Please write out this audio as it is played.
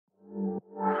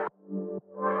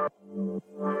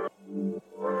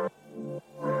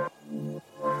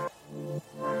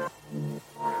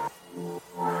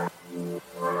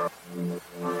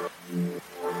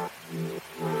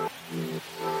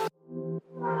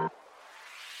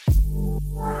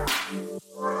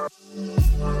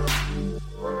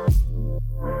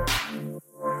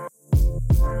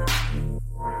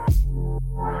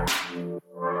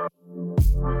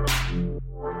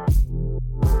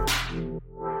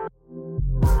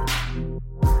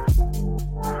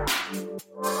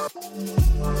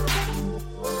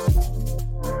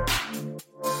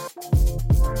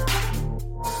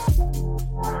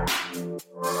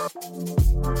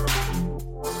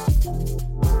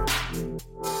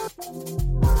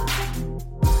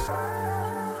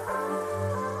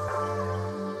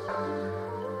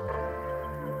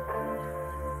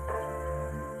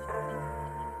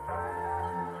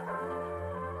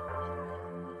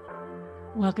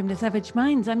Welcome to Savage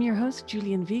Minds. I'm your host,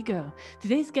 Julian Vigo.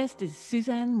 Today's guest is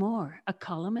Suzanne Moore, a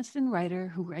columnist and writer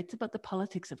who writes about the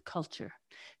politics of culture.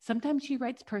 Sometimes she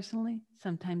writes personally,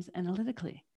 sometimes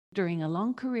analytically. During a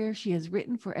long career, she has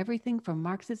written for everything from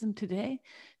Marxism Today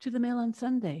to the Mail on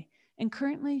Sunday. And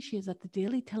currently, she is at the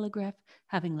Daily Telegraph,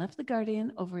 having left The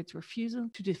Guardian over its refusal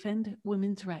to defend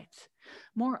women's rights.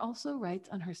 Moore also writes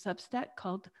on her Substack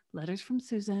called Letters from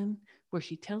Suzanne, where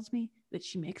she tells me that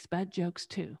she makes bad jokes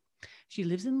too. She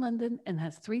lives in London and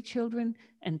has 3 children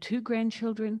and 2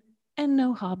 grandchildren and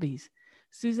no hobbies.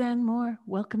 Suzanne Moore,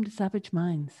 welcome to Savage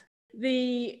Minds.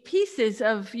 The pieces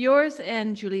of yours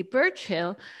and Julie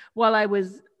Burchill, while I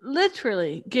was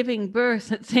literally giving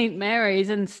birth at St.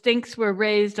 Mary's and stinks were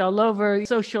raised all over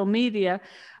social media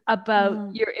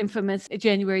about your infamous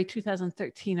January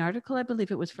 2013 article, I believe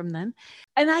it was from then.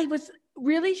 And I was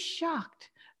really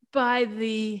shocked by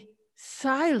the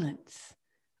silence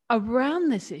around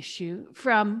this issue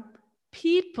from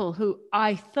people who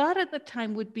I thought at the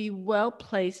time would be well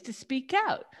placed to speak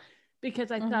out,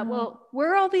 because I thought, well,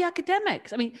 where are all the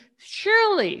academics? I mean,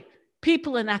 surely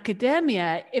people in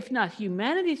academia, if not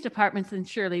humanities departments, then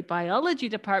surely biology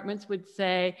departments would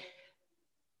say,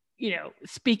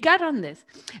 speak out on this.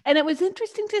 And it was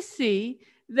interesting to see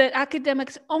that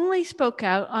academics only spoke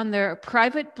out on their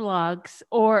private blogs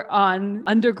or on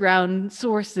underground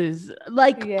sources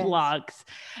like blogs.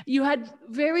 You had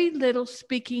very little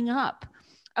speaking up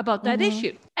about that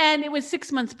issue. And it was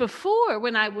 6 months before,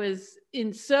 when I was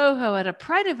in Soho at a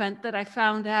Pride event, that I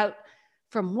found out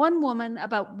from one woman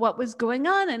about what was going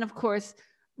on. And of course,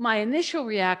 my initial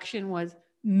reaction was,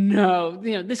 no,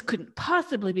 this couldn't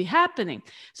possibly be happening.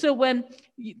 So when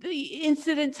the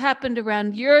incidents happened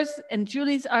around yours and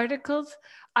Julie's articles,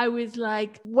 I was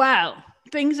like, wow,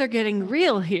 things are getting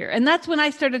real here. And that's when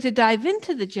I started to dive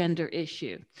into the gender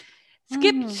issue.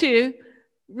 Skip to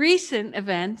recent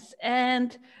events,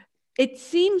 and it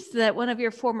seems that one of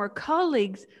your former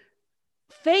colleagues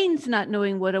feigns not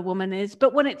knowing what a woman is,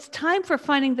 but when it's time for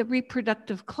finding the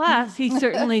reproductive class, he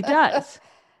certainly does.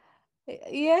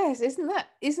 Yes, isn't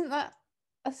that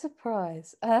a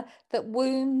surprise? That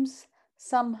wombs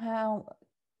somehow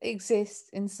exist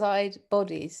inside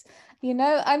bodies.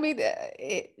 I mean,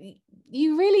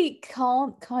 you really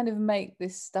can't kind of make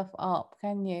this stuff up,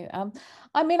 can you?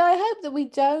 I mean, I hope that we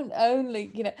don't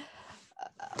only,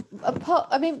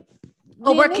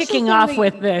 we're kicking off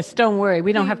with this. Don't worry,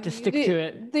 we don't have to stick to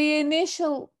it. The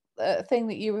initial thing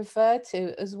that you referred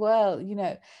to as well,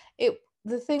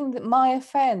 the thing that my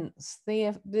offense,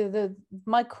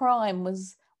 my crime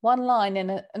was one line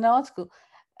in an article.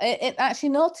 It actually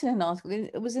not in an article.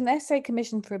 It was an essay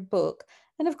commissioned for a book,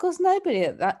 and of course nobody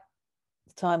at that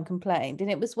time complained.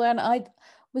 And it was when I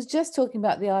was just talking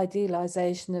about the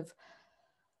idealization of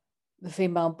the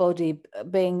female body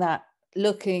being that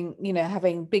looking,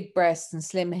 having big breasts and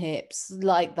slim hips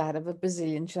like that of a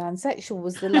Brazilian transsexual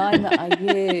was the line that I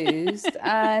used.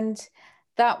 And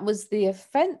that was the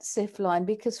offensive line,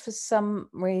 because for some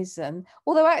reason,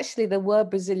 although actually there were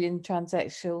Brazilian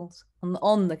transsexuals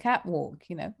on the catwalk,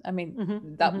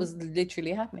 that was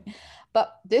literally happening.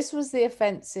 But this was the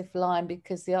offensive line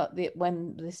because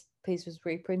when this piece was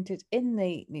reprinted in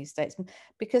the New Statesman,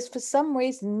 because for some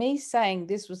reason, me saying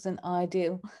this was an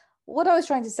ideal, what I was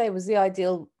trying to say was the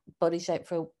ideal body shape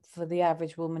for the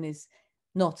average woman is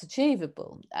not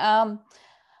achievable.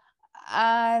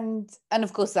 And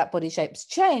of course that body shape's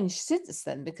changed since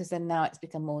then, because then now it's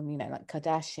become more, like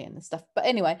Kardashian and stuff. But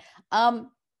anyway,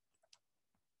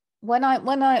 when I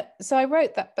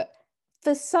wrote that, but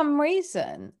for some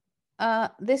reason,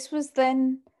 this was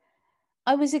then,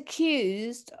 I was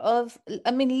accused of,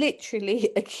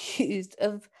 literally accused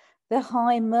of the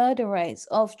high murder rates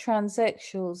of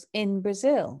transsexuals in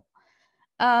Brazil.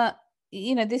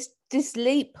 This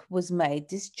leap was made,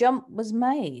 this jump was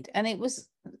made, and it was,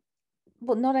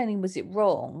 well, not only was it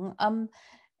wrong, I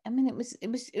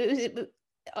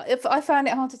found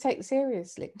it hard to take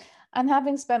seriously. And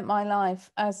having spent my life,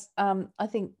 as I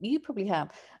think you probably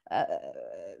have,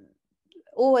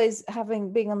 always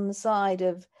being on the side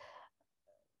of,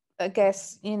 I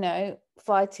guess,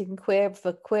 fighting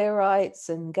for queer rights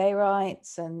and gay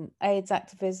rights and AIDS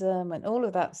activism and all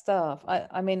of that stuff. I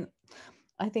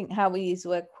think how we use the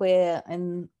word queer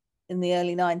in the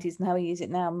early 90s and how we use it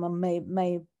now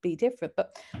may be different,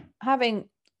 but having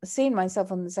seen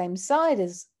myself on the same side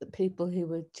as the people who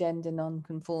were gender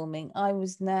non-conforming, I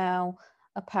was now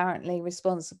apparently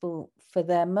responsible for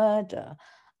their murder,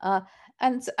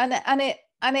 and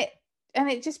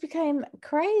it just became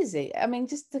crazy. I mean,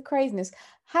 just the craziness.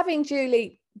 Having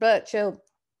Julie Burchill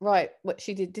write what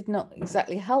she did not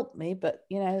exactly help me, but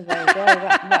there you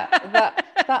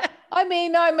go. I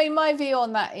mean, my view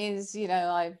on that is,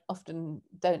 I often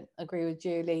don't agree with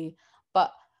Julie,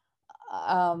 but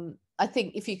I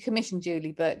think if you commission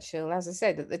Julie Burchill, as I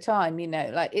said at the time,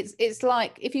 like it's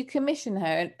like if you commission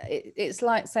her, it's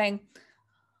like saying,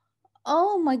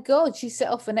 oh my God, she set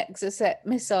off an Exocet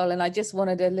missile and I just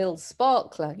wanted a little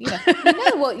sparkler. You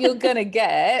know what you're going to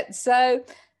get. So,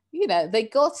 they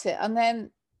got it. And then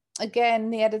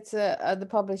again, the editor,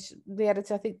 the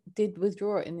editor, I think, did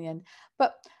withdraw it in the end.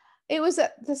 But it was,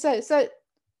 so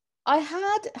I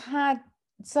had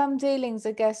some dealings,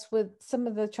 I guess, with some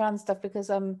of the trans stuff because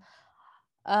I'm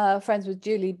friends with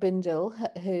Julie Bindel,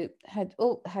 who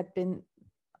had been,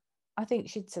 I think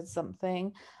she'd said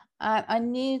something. And I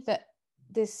knew that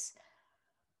this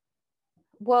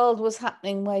world was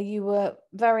happening where you were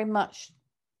very much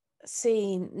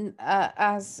seen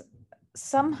as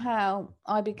somehow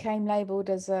I became labeled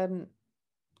as a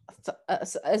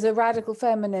radical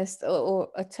feminist or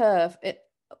a TERF.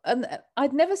 And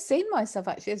I'd never seen myself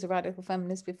actually as a radical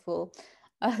feminist before.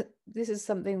 This is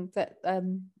something that a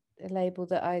label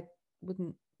that I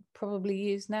wouldn't probably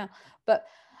use now, but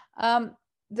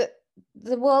the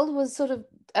world was sort of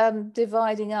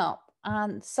dividing up,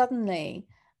 and suddenly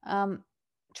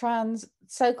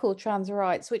so-called trans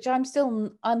rights, which I'm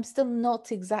still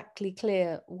not exactly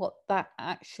clear what that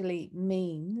actually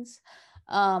means,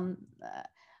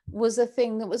 was a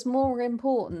thing that was more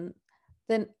important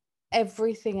than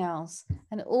everything else.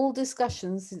 And all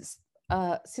discussions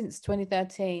since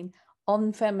 2013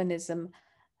 on feminism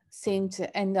seem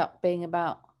to end up being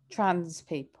about trans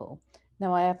people.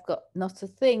 Now, I have got not a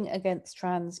thing against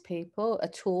trans people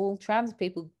at all. Trans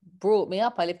people brought me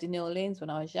up. I lived in New Orleans when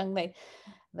I was young. They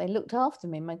looked after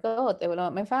me. My God, they were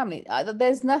like my family.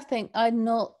 There's nothing. I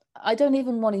don't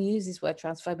even want to use this word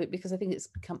transphobic because I think it's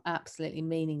become absolutely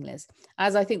meaningless,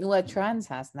 as I think the word trans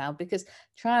has now, because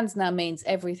trans now means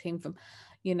everything from,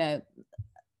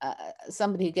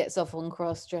 somebody who gets off on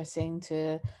cross-dressing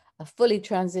to a fully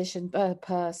transitioned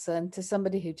person to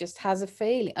somebody who just has a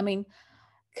feeling. I mean,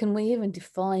 can we even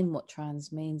define what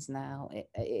trans means now?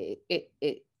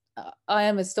 I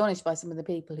am astonished by some of the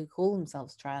people who call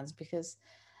themselves trans, because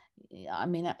I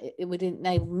mean, it would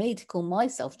enable me to call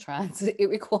myself trans. It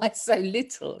requires so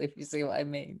little, if you see what I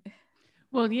mean.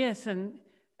 Well, yes. And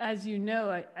as you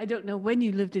know, I don't know when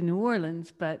you lived in New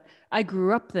Orleans, but I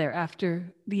grew up there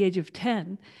after the age of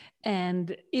 10.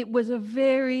 And it was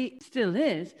still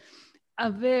is,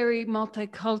 a very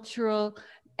multicultural,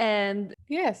 and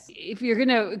yes, if you're going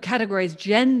to categorize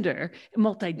gender,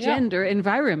 multi-gender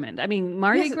environment. I mean,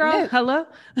 Mardi Gras, hello.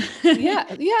 yeah,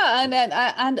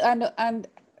 and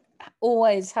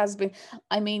always has been.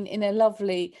 I mean, in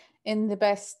the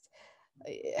best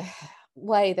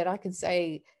way that I can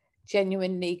say,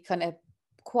 genuinely kind of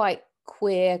quite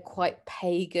queer, quite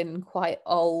pagan, quite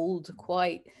old,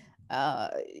 quite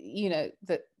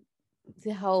that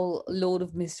the whole Lord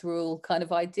of Misrule kind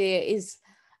of idea is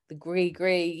the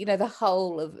gris-gris, the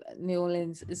whole of New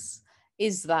Orleans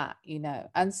is that,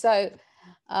 and so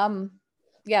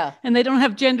yeah. And they don't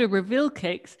have gender reveal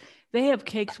cakes. They have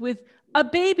cakes with a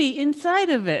baby inside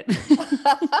of it.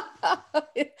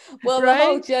 Well, right? The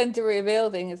whole gender reveal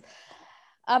thing is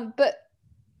but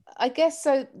I guess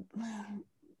so.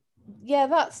 Yeah,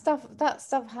 that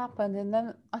stuff happened, and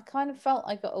then I kind of felt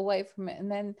I got away from it, and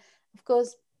then of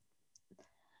course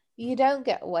you don't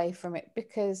get away from it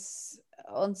because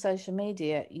on social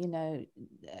media,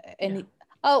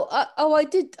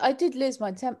 I did lose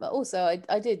my temper. Also,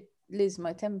 I did lose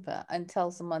my temper and tell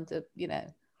someone to,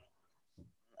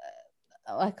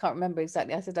 I can't remember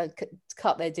exactly. I said I'd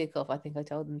cut their dick off. I think I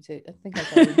told them to. I think I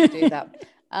told them to do that.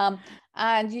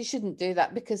 And you shouldn't do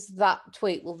that, because that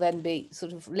tweet will then be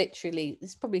sort of literally,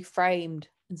 it's probably framed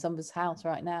in somebody's house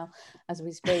right now as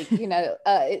we speak.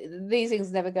 These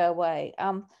things never go away.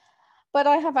 But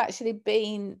I have actually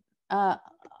been,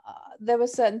 there were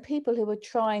certain people who were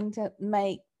trying to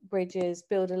make bridges,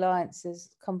 build alliances,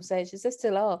 conversations. There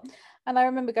still are. And I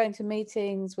remember going to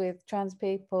meetings with trans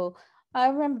people. I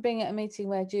remember being at a meeting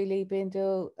where Julie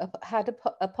Bindel had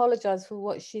apologized for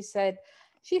what she said.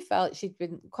 She felt she'd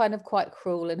been kind of quite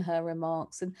cruel in her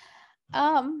remarks. And,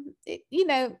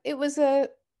 it was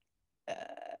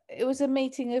a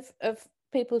meeting of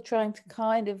people trying to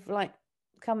kind of like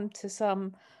come to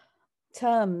some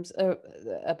terms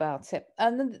about it,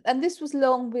 and this was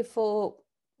long before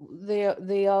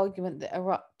the argument that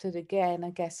erupted again, I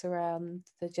guess, around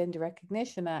the Gender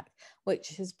Recognition Act,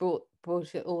 which has brought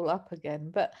it all up again.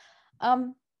 But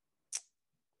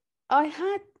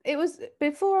it was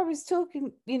before I was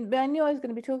talking, I knew I was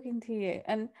going to be talking to you,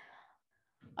 and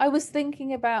I was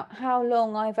thinking about how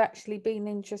long I've actually been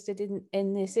interested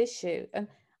in this issue, and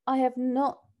I have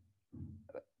not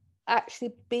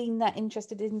actually been that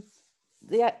interested in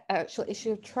the actual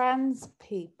issue of trans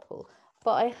people,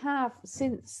 but I have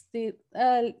since the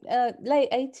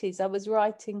late 80s. I was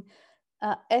writing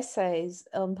essays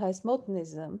on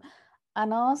postmodernism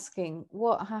and asking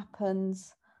what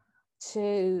happens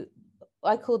to,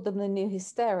 I called them the new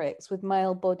hysterics, with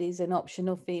male bodies and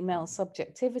optional female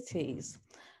subjectivities.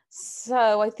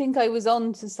 So I think I was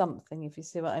on to something, if you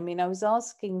see what I mean. I was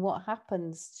asking what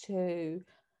happens to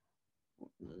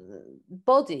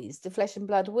bodies, to flesh and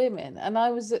blood women, and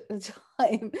I was at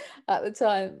the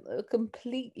time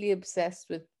completely obsessed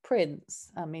with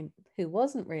Prince. I mean, who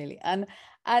wasn't really? And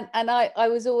I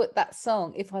was all at that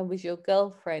song, If I Was Your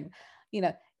Girlfriend, you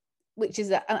know, which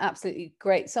is an absolutely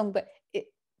great song, but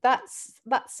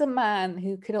that's a man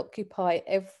who can occupy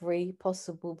every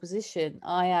possible position.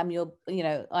 I am your,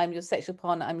 I'm your sexual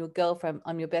partner, I'm your girlfriend,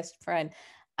 I'm your best friend.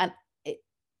 And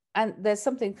and there's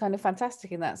something kind of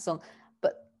fantastic in that song.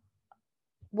 But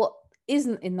what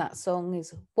isn't in that song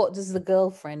is, what does the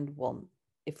girlfriend want,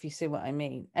 if you see what I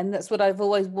mean? And that's what I've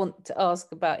always wanted to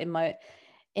ask about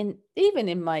even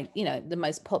in my, the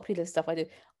most popular stuff I do.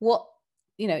 What,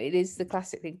 it is the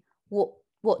classic thing.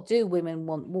 What do women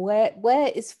want? Where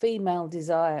is female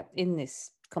desire in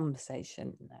this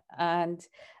conversation? And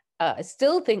I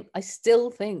still think that's still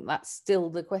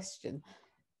the question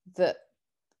that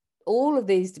all of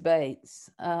these debates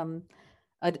are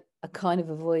kind of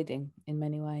avoiding in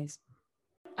many ways.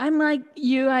 I'm like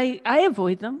you, I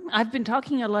avoid them. I've been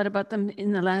talking a lot about them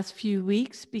in the last few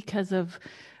weeks because of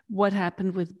what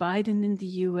happened with Biden in the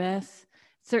US,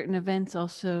 certain events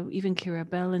also, even Keira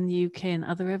Bell in the UK and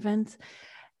other events.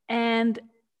 And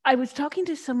I was talking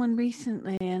to someone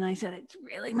recently and I said, it's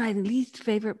really my least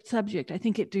favorite subject. I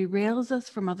think it derails us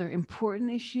from other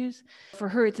important issues. For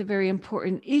her, it's a very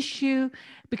important issue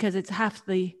because it's half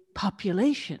the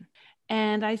population.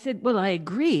 And I said, well, I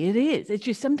agree, it is. It's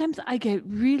just sometimes I get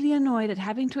really annoyed at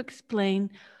having to explain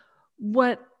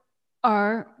what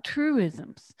are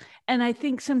truisms. And I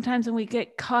think sometimes when we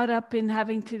get caught up in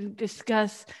having to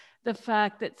discuss the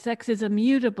fact that sex is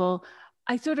immutable,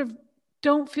 I sort of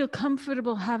don't feel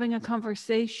comfortable having a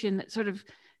conversation that sort of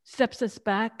steps us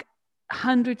back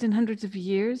hundreds and hundreds of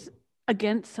years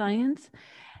against science.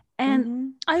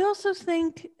 And I also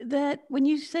think that when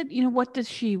you said, what does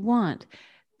she want?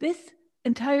 This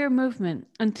entire movement,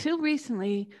 until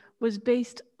recently, was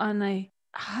based on a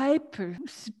hyper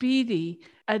speedy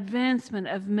advancement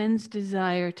of men's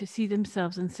desire to see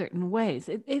themselves in certain ways.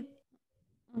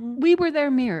 We were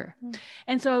their mirror.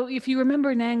 And so if you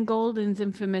remember Nan Goldin's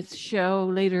infamous show,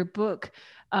 later book,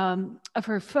 of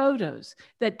her photos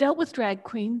that dealt with drag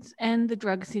queens and the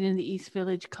drug scene in the East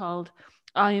Village, called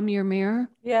I Am Your Mirror.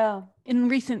 Yeah. In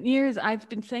recent years, I've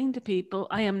been saying to people,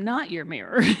 I am not your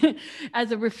mirror,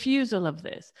 as a refusal of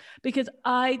this, because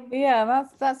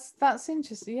that's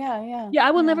interesting. Yeah,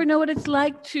 I will never know what it's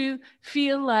like to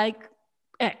feel like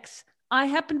X. I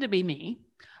happen to be me.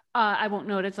 I won't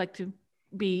know what it's like to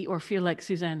be or feel like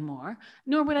Suzanne Moore,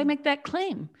 nor would I make that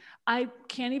claim. I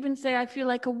can't even say I feel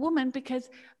like a woman, because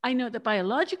I know that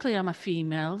biologically I'm a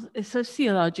female,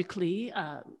 sociologically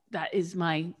that is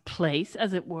my place,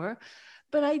 as it were.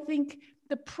 But I think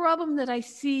the problem that I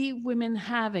see women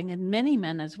having, and many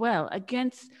men as well,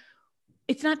 against,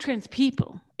 it's not trans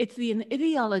people, it's an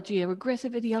ideology, a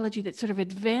regressive ideology that's sort of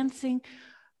advancing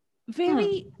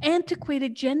very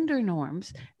antiquated gender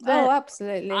norms.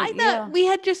 Absolutely. I thought we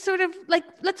had just sort of like,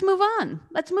 let's move on.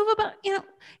 Let's move about,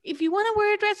 if you want to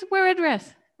wear a dress, wear a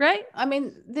dress, right? I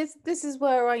mean, this is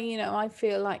where I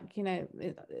feel like,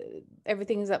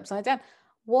 everything is upside down.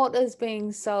 What is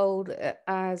being sold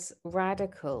as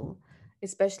radical,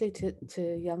 especially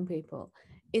to young people,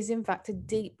 is in fact a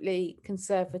deeply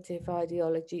conservative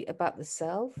ideology about the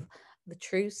self, the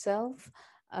true self,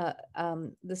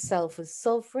 the self as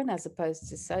sovereign as opposed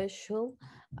to social.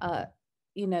 I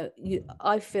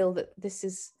feel that this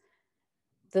is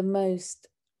the most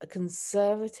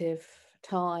conservative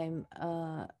time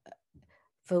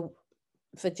for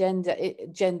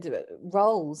gender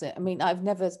roles. I mean,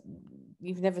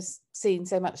 you've never seen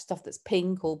so much stuff that's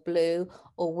pink or blue,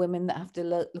 or women that have to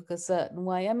look a certain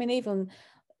way. I mean, even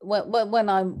when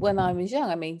I was young,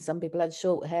 I mean, some people had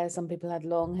short hair, some people had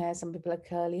long hair, some people had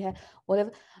curly hair,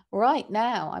 whatever. Right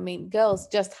now, I mean, girls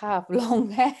just have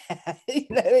long hair.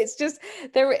 It's just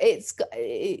there. It's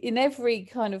in every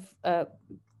kind of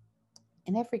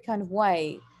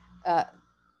way.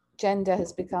 Gender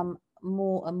has become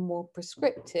more and more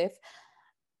prescriptive,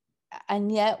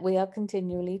 and yet we are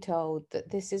continually told that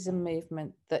this is a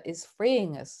movement that is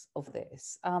freeing us of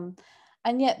this, and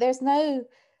yet there's no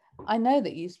I know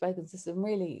that you've spoken to some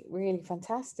really, really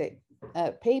fantastic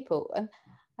people. And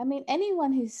I mean,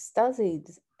 anyone who's studied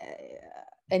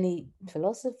any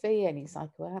philosophy, any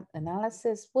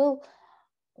psychoanalysis will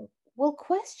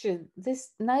question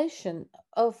this notion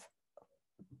of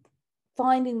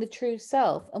finding the true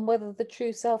self and whether the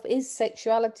true self is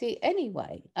sexuality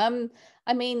anyway. I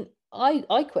mean,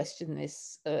 I question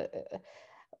this.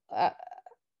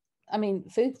 I mean,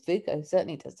 Foucault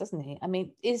certainly does, doesn't he? I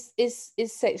mean, is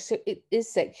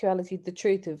sexuality the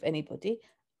truth of anybody?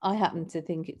 I happen to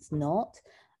think it's not.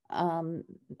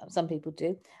 Some people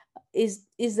do. Is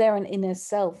there an inner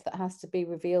self that has to be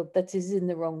revealed that is in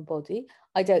the wrong body?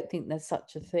 I don't think there's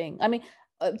such a thing. I mean,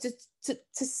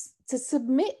 to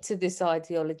submit to this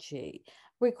ideology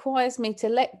requires me to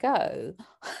let go,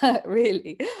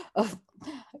 really, of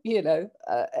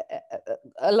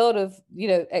a lot of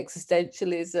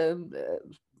existentialism,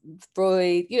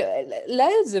 Freud,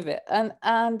 loads of it, and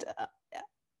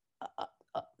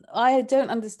I don't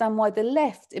understand why the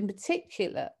left, in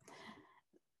particular,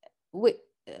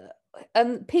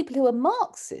 and people who are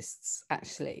Marxists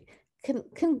actually can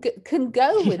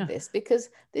go with this, because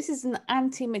this is an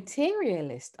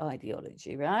anti-materialist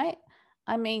ideology, right?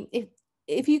 I mean,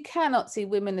 if you cannot see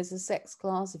women as a sex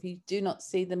class, if you do not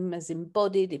see them as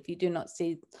embodied, if you do not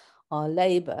see our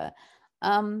labor,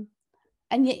 and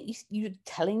yet you're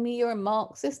telling me you're a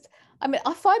Marxist. I mean,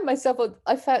 I find myself,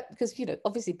 I felt, because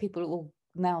obviously people will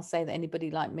now say that anybody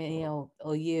like me or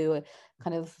you are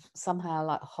kind of somehow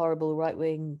like horrible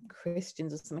right-wing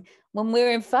Christians or something, when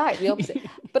we're in fact the opposite.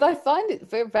 But I find it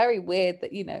very, very weird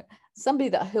that somebody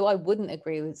who I wouldn't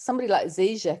agree with, somebody like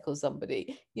Zizek or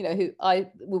somebody, who I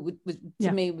would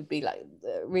to me would be like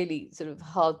really sort of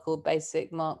hardcore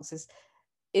basic Marxist,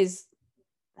 is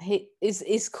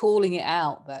calling it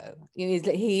out, though.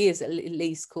 He is at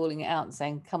least calling it out and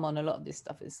saying, come on, a lot of this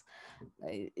stuff is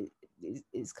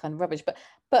kind of rubbish.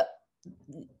 But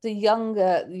the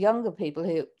younger people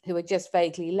who are just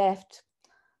vaguely left,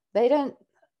 they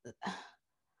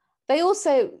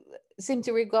also seem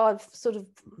to regard sort of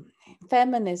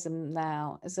feminism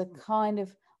now as a kind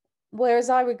of, whereas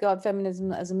I regard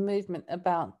feminism as a movement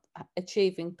about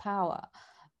achieving power,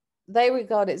 they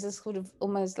regard it as a sort of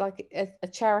almost like a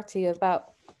charity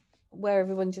about where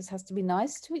everyone just has to be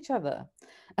nice to each other,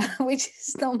 which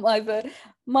is not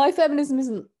my feminism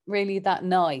isn't really that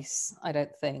nice, I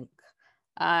don't think.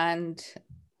 And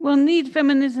well, need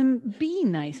feminism be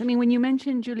nice? I mean, when you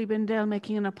mentioned Julie Bindel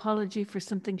making an apology for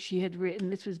something she had written,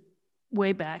 this was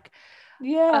way back.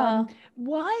 Yeah.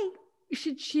 Why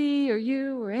should she or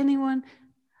you or anyone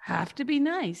have to be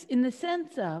nice, in the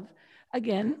sense of,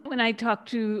 again, when I talk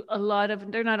to a lot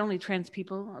of, they're not only trans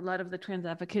people, a lot of the trans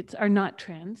advocates are not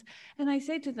trans. And I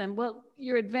say to them, well,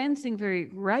 you're advancing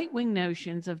very right-wing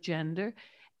notions of gender.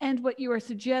 And what you are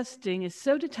suggesting is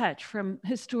so detached from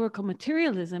historical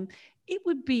materialism, it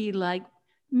would be like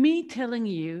me telling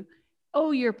you, oh,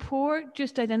 you're poor,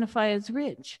 just identify as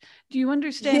rich. Do you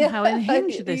understand how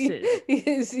unhinged this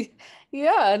is?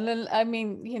 Yeah. And then, I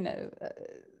mean,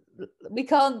 we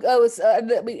can't go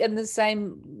and the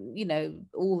same,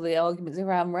 all the arguments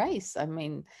around race. I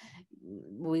mean,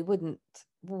 we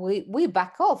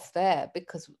back off there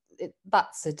because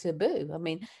that's a taboo. I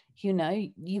mean,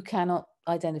 you cannot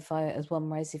identify as one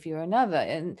race if you're another,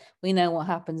 and we know what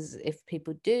happens if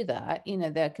people do that.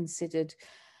 They're considered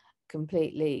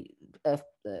completely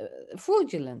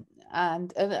fraudulent,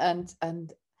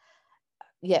 and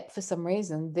yet for some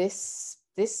reason this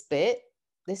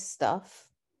stuff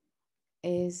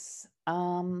is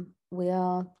we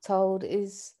are told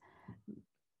is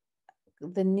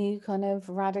the new kind of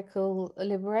radical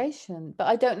liberation, but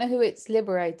I don't know who it's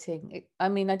liberating. I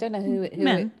mean, I don't know who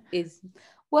it is.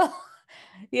 Well,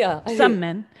 yeah, some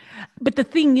men. But the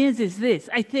thing is this: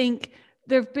 I think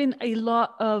there have been a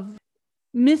lot of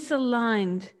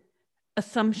misaligned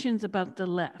assumptions about the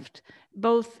left.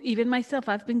 Both, even myself,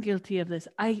 I've been guilty of this.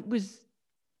 I was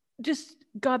just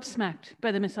gobsmacked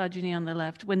by the misogyny on the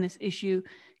left when this issue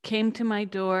came to my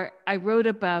door. I wrote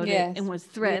about it and was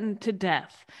threatened to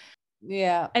death.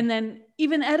 Yeah. And then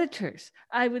even editors,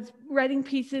 I was writing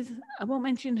pieces, I won't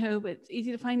mention who, but it's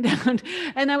easy to find out.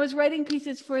 And I was writing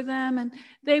pieces for them, and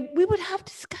we would have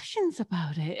discussions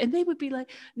about it. And they would be like,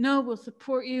 no, we'll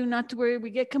support you, not to worry, we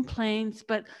get complaints,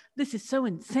 but this is so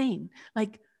insane.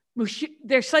 Like,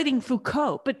 they're citing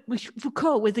Foucault, but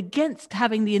Foucault was against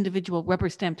having the individual rubber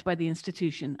stamped by the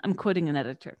institution. I'm quoting an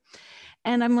editor.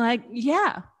 And I'm like,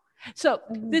 yeah. So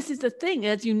this is the thing,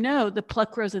 as you know, the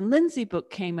Pluckrose and Lindsay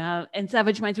book came out, and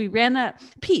Savage Minds, we ran a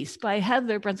piece by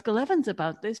Heather Brunskill-Evans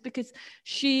about this, because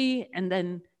she and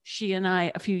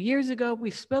I, a few years ago,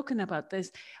 we've spoken about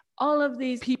this. all of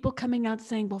these people coming out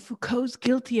saying, well, Foucault's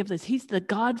guilty of this. He's the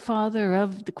godfather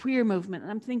of the queer movement.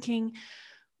 And I'm thinking,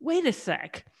 wait a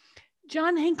sec.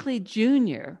 John Hinckley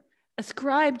Jr.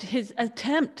 ascribed his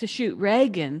attempt to shoot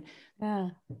Reagan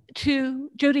to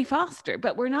Jodie Foster,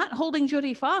 but we're not holding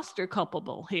Jodie Foster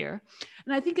culpable here.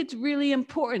 And I think it's really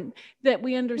important that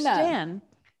we understand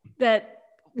that,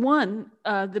 one,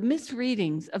 the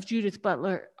misreadings of Judith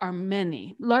Butler are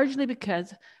many, largely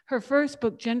because her first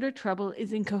book, Gender Trouble,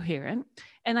 is incoherent.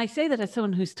 And I say that as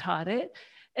someone who's taught it.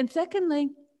 And secondly,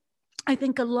 I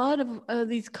think a lot of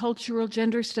these cultural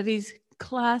gender studies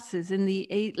classes in the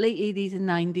late 80s and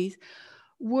 90s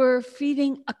were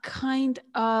feeding a kind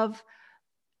of,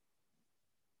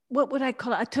 what would I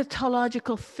call it, a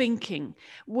tautological thinking,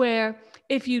 where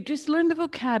if you just learn the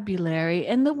vocabulary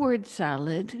and the word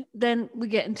salad, then we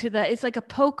get into that. It's like a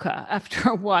polka after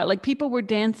a while. Like people were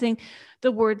dancing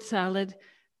the word salad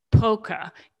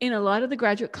polka in a lot of the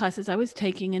graduate classes I was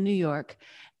taking in New York.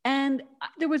 And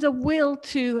there was a will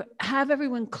to have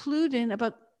everyone clued in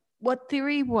about what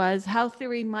theory was, how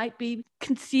theory might be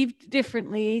conceived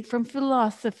differently from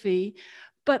philosophy.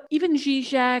 But even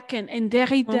Zizek and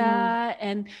Derrida,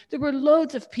 and there were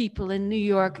loads of people in New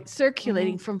York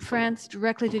circulating from France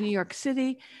directly to New York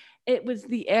City. It was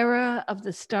the era of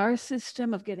the star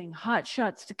system, of getting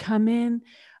hotshots to come in.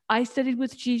 I studied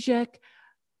with Zizek.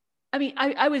 I mean,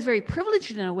 I was very privileged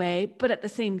in a way, but at the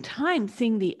same time,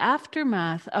 seeing the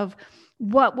aftermath of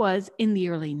what was in the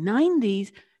early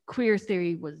 90s, queer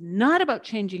theory was not about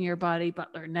changing your body.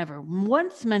 Butler never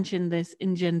once mentioned this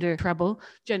in Gender Trouble.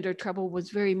 Gender Trouble was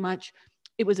very much,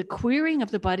 it was a queering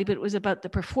of the body, but it was about the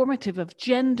performative of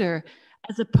gender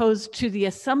as opposed to the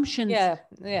assumptions. Yeah.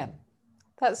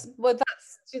 That's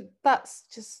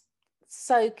just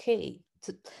so key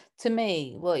to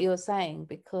me, what you're saying,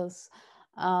 because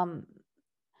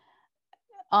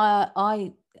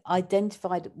I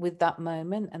identified with that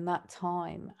moment and that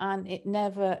time, and it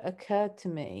never occurred to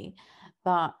me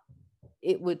that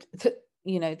it would,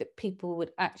 that people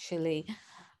would actually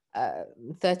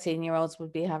 13-year-olds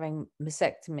would be having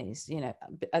mastectomies,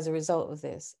 as a result of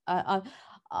this. I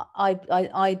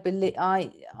believe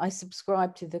I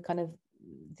subscribe to the kind of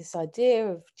this idea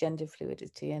of gender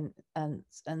fluidity and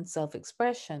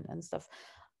self-expression and stuff,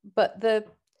 but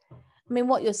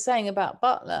what you're saying about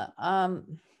Butler,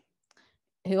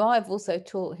 who I've also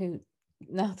taught, who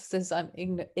now says I'm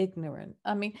ignorant.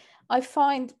 I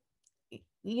find,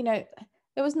 there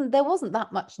wasn't that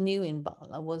much new in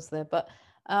Butler, was there? But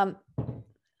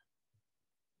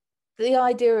the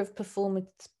idea of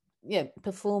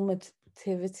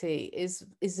performativity is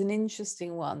an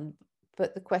interesting one.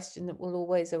 But the question that will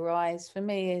always arise for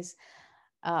me is,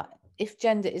 if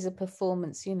gender is a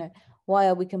performance, why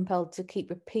are we compelled to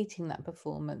keep repeating that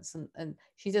performance? And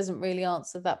she doesn't really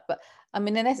answer that. But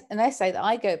an essay that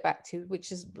I go back to,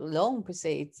 which is long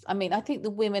precedes, I think the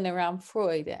women around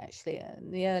Freud, actually,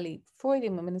 the early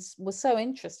Freudian women, were so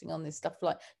interesting on this stuff,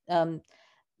 like The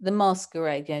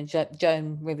Masquerade,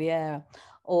 Joan Riviera,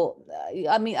 or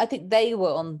I think they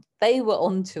were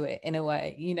onto it in a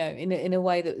way, in a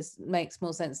way that makes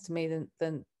more sense to me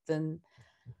than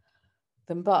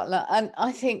Butler. And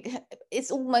I think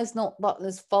it's almost not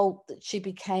Butler's fault that she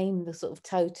became the sort of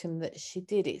totem that she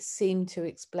did. It seemed to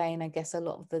explain, I guess, a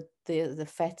lot of the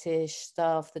fetish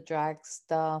stuff, the drag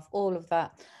stuff, all of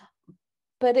that.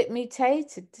 But it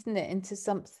mutated, didn't it, into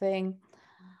something.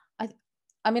 I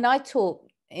taught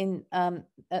in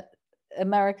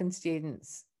American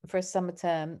students for a summer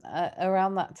term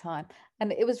around that time,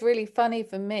 and it was really funny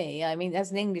for me,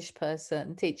 as an English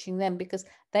person, teaching them, because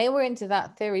they were into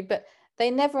that theory, but they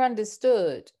never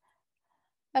understood.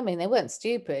 They weren't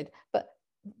stupid, but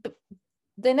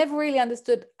they never really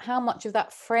understood how much of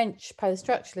that French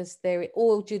post-structuralist theory,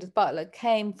 or Judith Butler,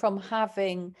 came from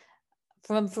having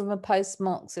from a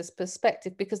post-Marxist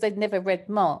perspective, because they'd never read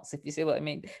Marx, if you see what I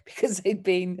mean, because they'd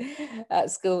been at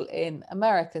school in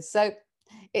America. So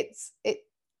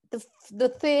the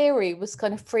theory was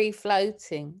kind of free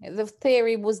floating. The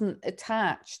theory wasn't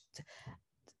attached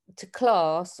to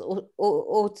class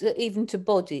or to, even to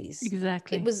bodies.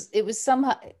 Exactly. It was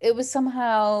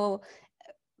somehow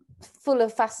full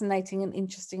of fascinating and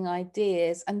interesting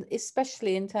ideas, and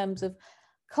especially in terms of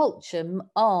culture,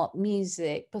 art,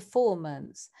 music,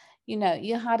 performance.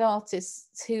 You had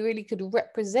artists who really could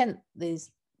represent this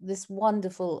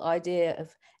wonderful idea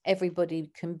of everybody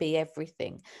can be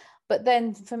everything. But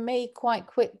then for me, quite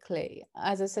quickly,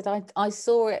 as I said, I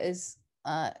saw it as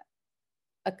a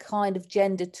kind of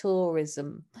gender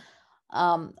tourism,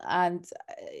 and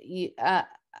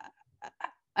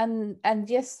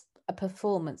yes, a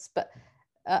performance, but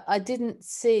I didn't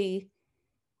see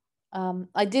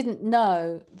I didn't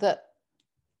know that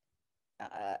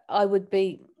I would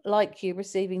be, like you,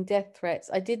 receiving death threats.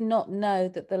 I did not know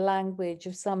that the language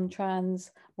of some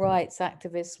trans rights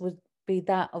activists would be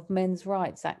that of men's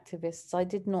rights activists. I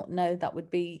did not know that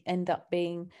would end up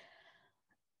being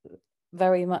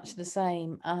very much the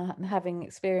same. And having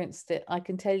experienced it, I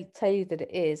can tell you that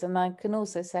it is. And I can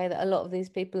also say that a lot of these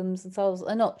people themselves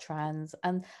are not trans,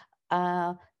 and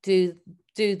do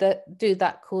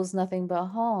that cause nothing but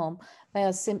harm. They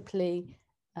are simply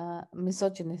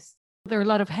misogynist. There are a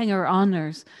lot of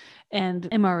hanger-oners and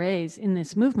MRAs in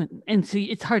this movement, and so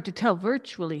it's hard to tell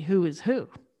virtually who is who.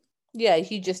 Yeah,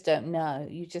 you just don't know.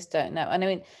 You just don't know. And I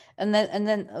mean, and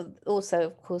then also,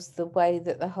 of course, the way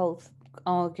that the whole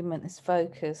argument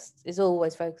is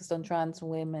always focused on trans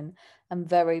women, and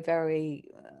very, very,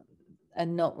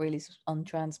 and not really on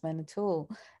trans men at all.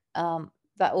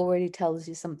 That already tells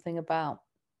you something about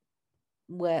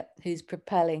who's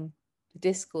propelling the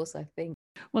discourse, I think.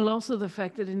 Well, also the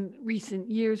fact that in recent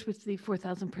years, with the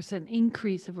 4,000%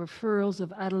 increase of referrals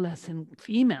of adolescent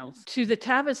females to the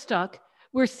Tavistock,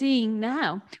 we're seeing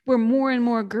now where more and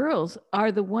more girls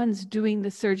are the ones doing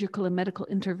the surgical and medical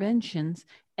interventions,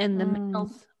 and the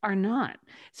males are not.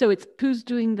 So it's who's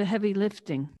doing the heavy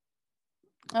lifting.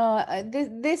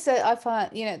 This I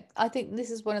find, I think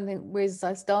this is one of the reasons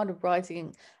I started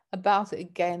writing about it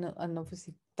again, and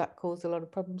obviously that caused a lot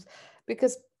of problems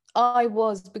because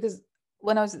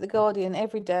when I was at the Guardian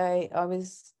every day, I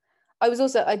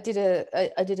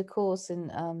did a course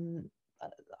in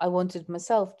I wanted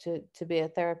myself to be a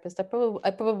therapist. I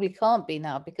probably can't be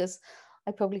now because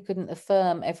I probably couldn't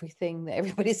affirm everything that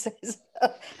everybody says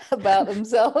about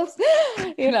themselves,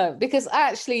 because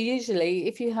actually, usually,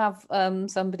 if you have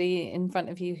somebody in front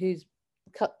of you who's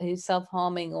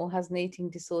self-harming or has an eating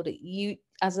disorder, you,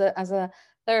 as a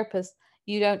therapist,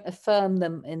 you don't affirm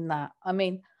them in that. I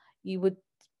mean, you would,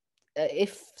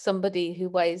 if somebody who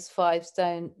weighs 5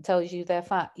 stone tells you they're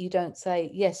fat, you don't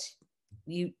say, yes,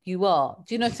 you are.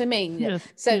 Do you know what I mean? Yes,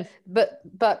 so yes.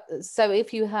 but so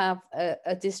if you have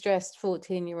a distressed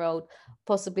 14-year-old,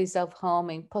 possibly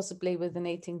self-harming, possibly with an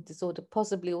eating disorder,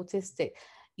 possibly autistic,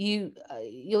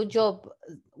 your job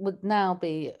would now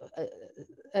be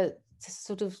to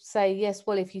sort of say, yes,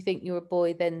 well, if you think you're a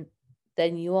boy, then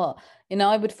you are.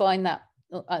 I would find that,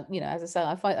 as I say,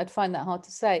 I'd find that hard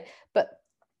to say, but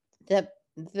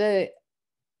the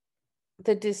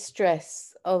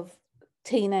distress of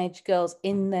teenage girls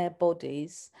in their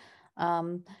bodies,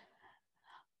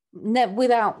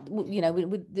 without,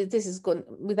 this has gone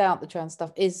without the trans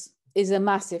stuff, is a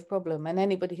massive problem, and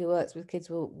anybody who works with kids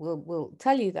will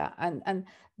tell you that, and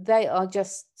they are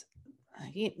just,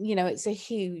 it's a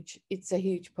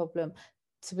huge problem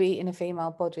to be in a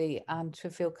female body and to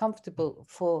feel comfortable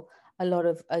for a lot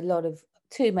of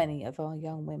too many of our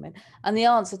young women. And the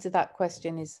answer to that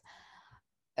question is,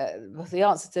 the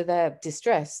answer to their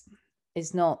distress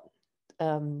is not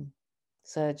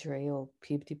surgery or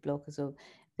puberty blockers, or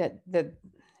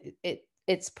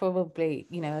it's probably,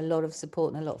 a lot of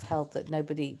support and a lot of help that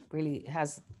nobody really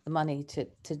has the money to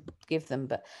give them.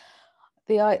 But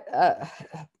the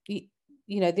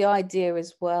the idea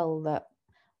as well that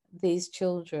these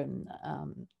children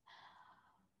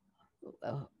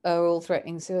are all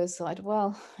threatening suicide.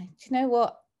 Well, do you know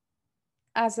what?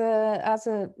 As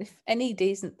a if any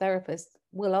decent therapist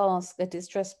will ask a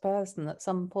distressed person at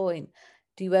some point,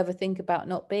 do you ever think about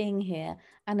not being here?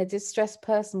 And a distressed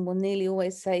person will nearly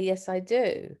always say, yes, I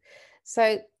do.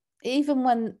 So even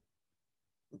when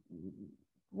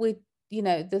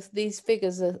these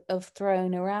figures are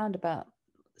thrown around about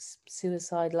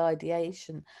suicidal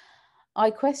ideation,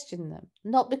 I question them,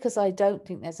 not because I don't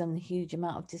think there's a huge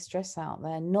amount of distress out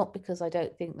there, not because I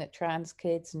don't think that trans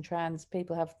kids and trans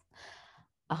people have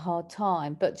a hard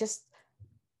time, but just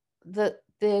the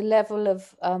level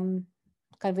of kind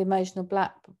of emotional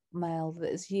blackmail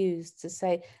that is used to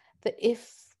say that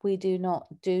if we do not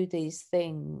do these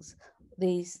things,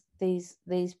 these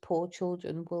poor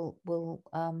children will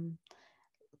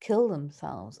kill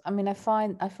themselves. I mean, I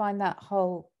find that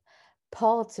whole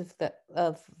part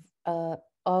of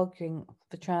arguing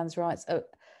for trans rights,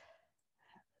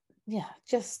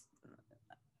 just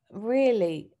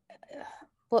really,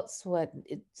 what's the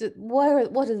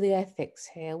word? What are the ethics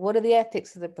here? What are the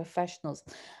ethics of the professionals?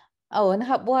 Oh, and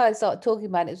why I started talking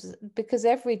about it was because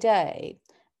every day,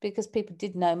 because people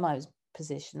did know my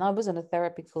position. I was on a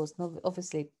therapy course, and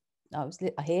obviously I was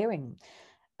hearing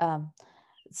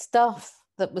stuff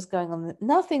that was going on.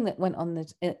 Nothing that went on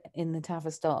in the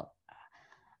Tavistock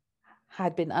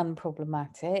had been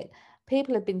unproblematic.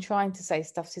 People had been trying to say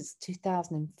stuff since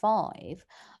 2005.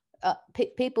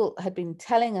 people had been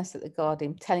telling us at the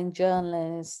Guardian, telling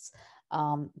journalists,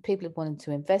 people who wanted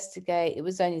to investigate. It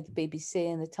was only the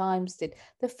BBC and the Times did.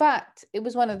 The fact, it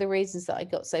was one of the reasons that I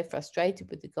got so frustrated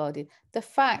with the Guardian. The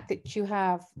fact that you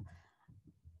have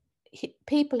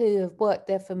people who have worked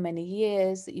there for many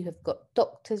years, that you have got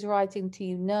doctors writing to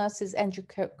you, nurses, I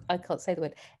can't say the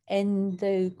word,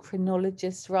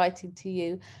 endocrinologists writing to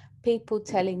you, people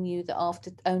telling you that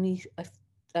after only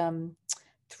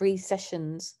 3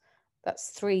 sessions,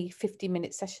 that's 3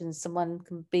 50-minute sessions, someone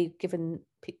can be given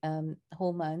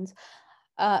hormones.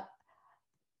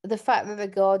 The fact that the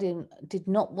Guardian did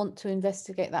not want to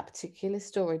investigate that particular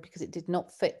story because it did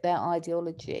not fit their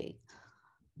ideology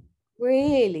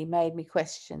really made me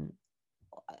question,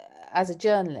 as a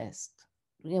journalist,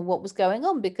 what was going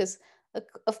on. Because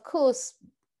of course,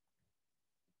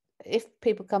 if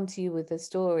people come to you with a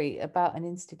story about an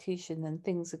institution and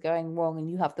things are going wrong and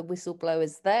you have the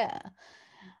whistleblowers there,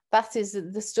 that is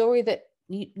the story that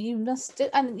you must do.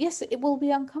 And yes, it will be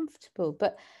uncomfortable,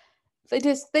 but they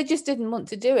just didn't want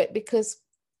to do it because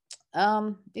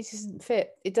it doesn't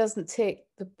fit. It doesn't tick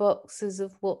the boxes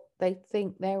of what they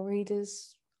think their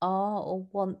readers are or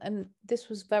want. And this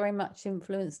was very much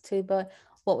influenced too by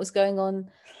what was going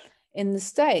on in the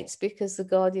States, because the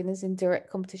Guardian is in direct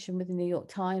competition with the New York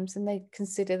Times, and they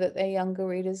consider that their younger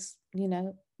readers,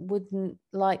 wouldn't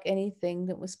like anything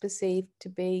that was perceived to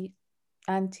be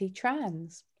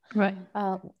anti-trans. Right.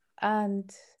 And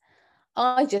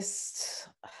I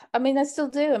still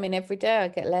do. Every day I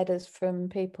get letters from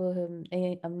people who,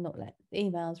 I'm not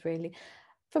emails really,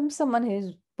 from someone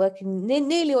who's working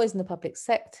nearly always in the public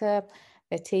sector.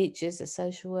 They're teachers, they're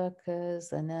social workers,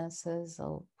 they're nurses,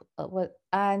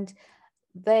 and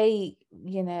they,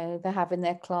 they're having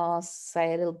their class,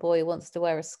 say a little boy wants to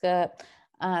wear a skirt,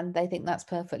 and they think that's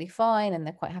perfectly fine, and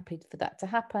they're quite happy for that to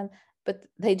happen, but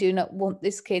they do not want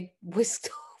this kid whisked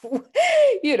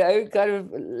kind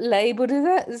of labeled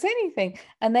as anything,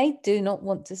 and they do not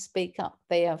want to speak up.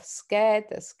 They are scared.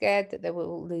 They're scared that they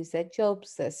will lose their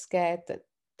jobs. They're scared that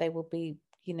they will be,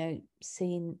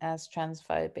 seen as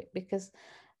transphobic, because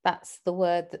that's the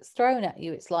word that's thrown at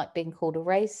you. It's like being called a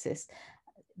racist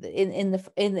in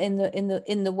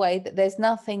the way that there's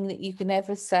nothing that you can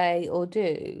ever say or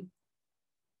do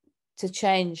to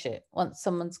change it once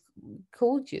someone's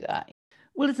called you that.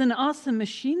 Well, it's an awesome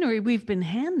machinery we've been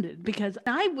handed, because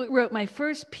I wrote my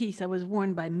first piece. I was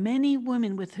warned by many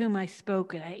women with whom I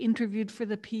spoke, and I interviewed for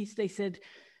the piece. They said,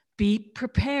 be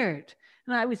prepared.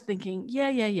 And I was thinking,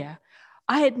 yeah.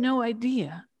 I had no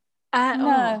idea at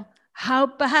all how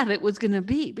bad it was going to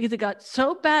be, because it got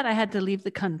so bad I had to leave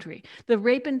the country. The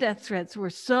rape and death threats were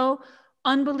so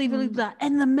unbelievably bad,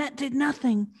 and the Met did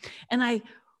nothing. And I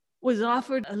was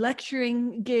offered a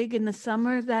lecturing gig in the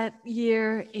summer that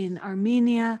year in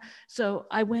Armenia. So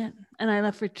I went, and I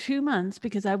left for 2 months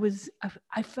because I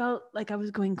felt like I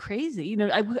was going crazy.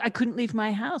 I couldn't leave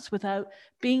my house without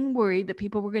being worried that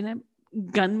people were going to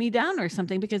gun me down or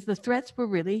something, because the threats were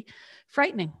really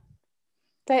frightening.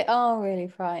 They are really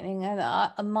frightening. And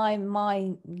I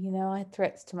had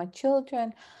threats to my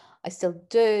children. I still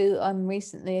do.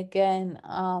 Recently again,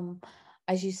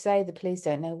 as you say, the police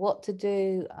don't know what to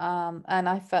do. And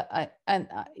I felt,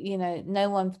 no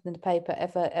one from the paper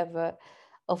ever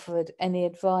offered any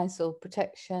advice or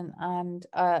protection. And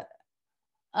I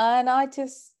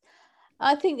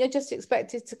think you're just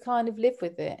expected to kind of live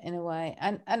with it in a way.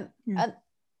 And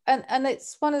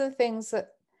it's one of the things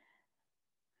that,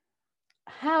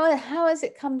 how has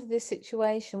it come to this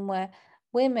situation where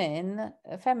women,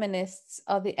 feminists,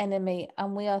 are the enemy,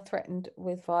 and we are threatened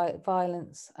with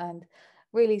violence, and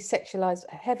really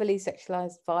heavily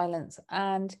sexualized violence,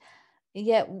 and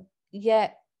yet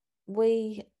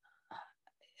we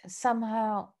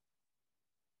somehow,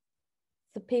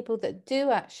 the people that do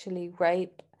actually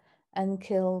rape and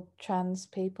kill trans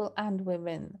people and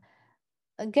women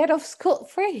get off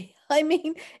scot-free.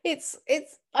 It's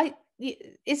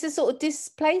a sort of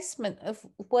displacement of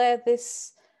where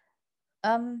this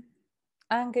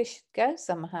anger should go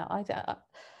somehow.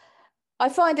 I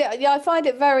find it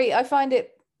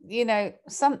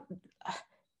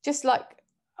just like,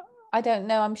 I don't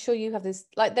know, I'm sure you have this,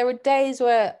 like, there are days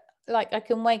where, like, I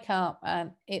can wake up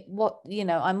and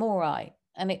I'm all right,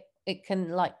 and it can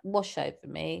like wash over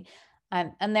me,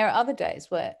 and there are other days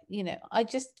where I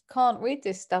just can't read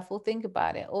this stuff or think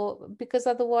about it, or because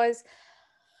otherwise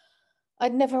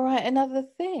I'd never write another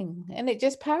thing, and it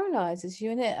just paralyzes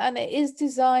you, and it is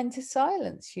designed to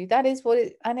silence you. That is what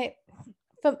I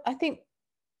think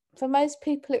for most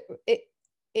people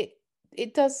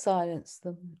it does silence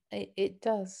them. It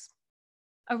does.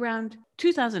 Around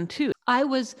 2002, I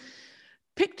was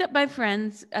picked up my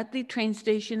friends at the train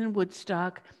station in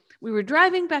Woodstock. We were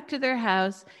driving back to their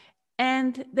house,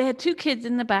 and they had 2 kids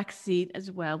in the back seat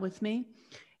as well with me.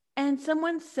 And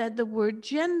someone said the word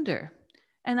gender.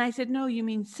 And I said, no, you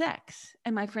mean sex.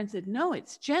 And my friend said, no,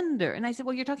 it's gender. And I said,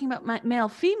 well, you're talking about male,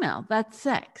 female, that's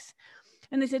sex.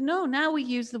 And they said, no, now we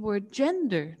use the word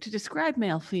gender to describe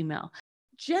male, female.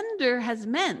 Gender has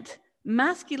meant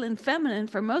masculine, feminine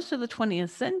for most of the 20th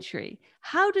century.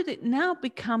 How did it now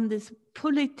become this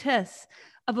politesse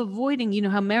of avoiding,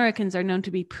 how Americans are known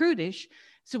to be prudish,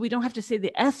 so we don't have to say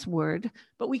the S word,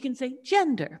 but we can say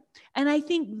gender. And I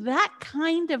think that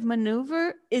kind of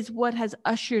maneuver is what has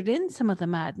ushered in some of the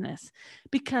madness,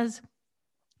 because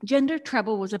Gender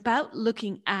Trouble was about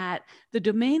looking at the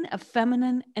domain of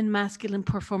feminine and masculine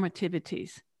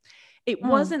performativities. It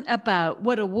wasn't about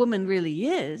what a woman really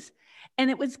is, and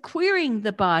it was queering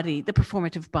the body, the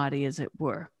performative body, as it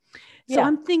were. So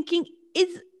I'm thinking,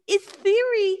 is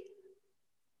theory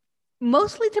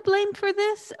mostly to blame for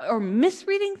this, or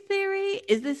misreading theory?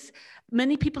 Is this,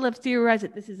 many people have theorized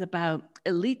that this is about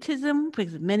elitism,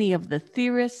 because many of the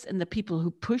theorists and the people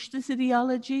who push this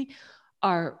ideology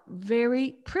are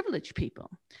very privileged people.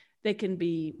 They can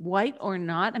be white or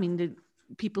not. I mean, the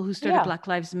people who started Black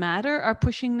Lives Matter are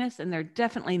pushing this, and they're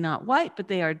definitely not white, but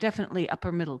they are definitely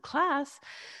upper middle class.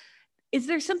 Is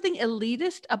there something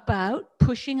elitist about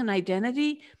pushing an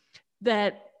identity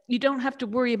that you don't have to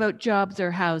worry about jobs or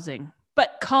housing,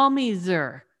 but call me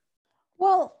Zer?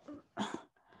 Well,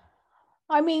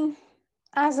 I mean,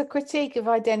 as a critique of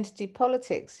identity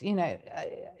politics,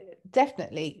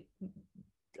 definitely,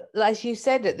 as you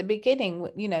said at the beginning,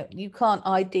 you can't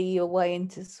ID your way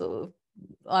into sort of,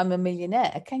 I'm a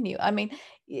millionaire, can you? I mean,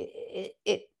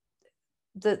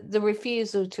 the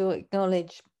refusal to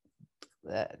acknowledge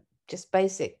just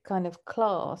basic kind of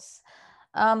class.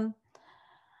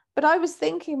 But I was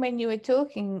thinking when you were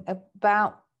talking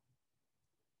about,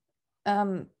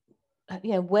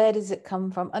 where does it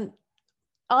come from? And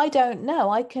I don't know.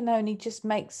 I can only just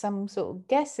make some sort of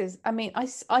guesses. I mean, I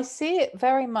see it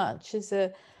very much as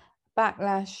a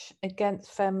backlash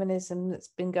against feminism that's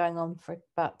been going on for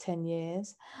about 10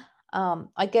 years.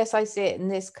 I guess I see it in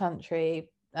this country.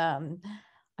 I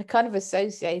kind of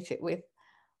associate it with,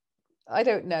 I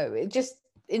don't know, it just,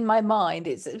 in my mind,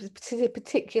 it's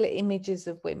particular images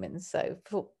of women, so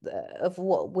of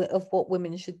what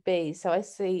women should be. So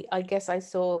I guess I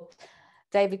saw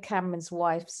David Cameron's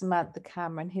wife, Samantha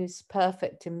Cameron, who's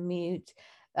perfect in mute,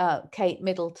 Kate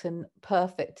Middleton,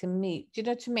 perfect in mute. Do you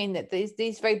know what I mean? That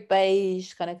these very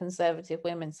beige kind of conservative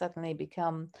women suddenly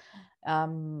become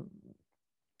in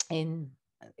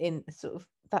sort of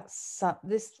that's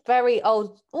this very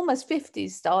old, almost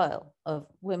 50s style of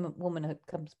womanhood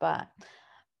comes back.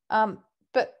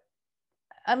 But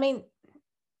I mean,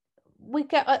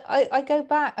 I go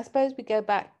back, I suppose we go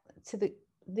back to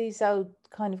these old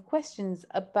kind of questions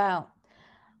about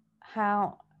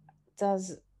how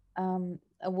does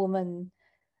a woman,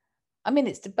 I mean,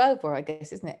 it's de Beauvoir, I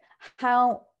guess, isn't it?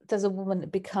 How does a woman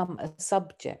become a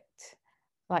subject?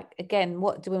 Like, again,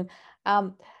 what do women,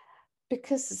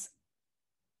 because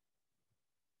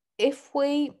if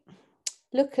we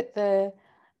look at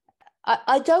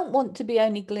I don't want to be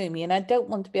only gloomy, and I don't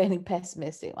want to be only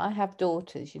pessimistic. I have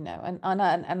daughters,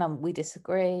 and we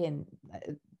disagree, and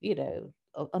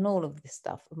on all of this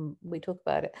stuff, and we talk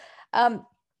about it. And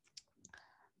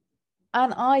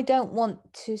I don't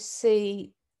want to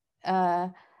see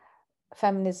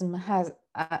feminism as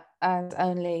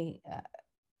only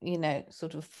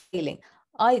sort of feeling.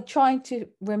 I try to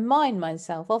remind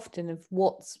myself often of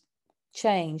what's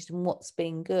changed and what's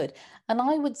been good. And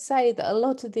I would say that a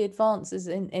lot of the advances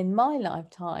in my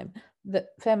lifetime that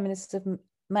feminists have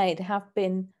made have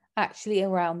been actually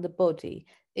around the body.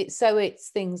 It's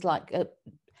things like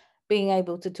being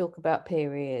able to talk about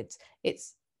periods.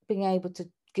 It's being able to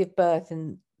give birth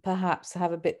and perhaps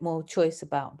have a bit more choice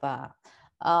about that.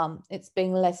 It's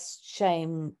being less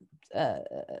shame.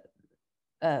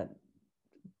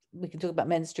 We can talk about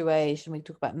menstruation, we can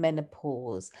talk about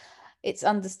menopause. It's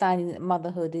understanding that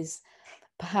motherhood is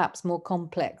perhaps more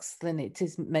complex than it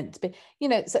is meant to be.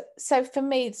 So for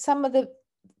me, some of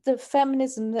the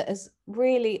feminism that has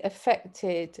really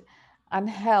affected and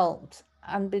helped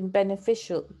and been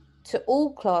beneficial to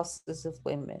all classes of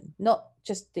women, not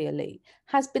just the elite,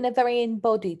 has been a very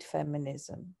embodied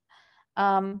feminism.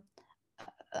 And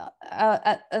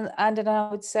I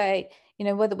would say,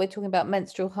 whether we're talking about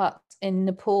menstrual huts in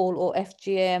Nepal or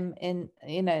FGM in,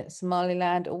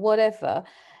 Somaliland or whatever,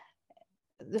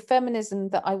 the feminism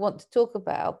that I want to talk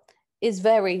about is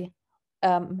very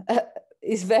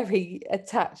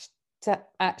attached to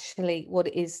actually what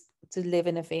it is to live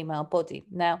in a female body.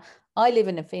 Now, I live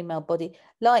in a female body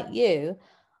like you.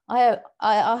 I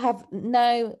have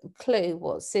no clue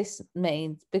what cis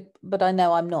means, but I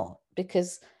know I'm not,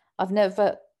 because I've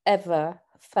never ever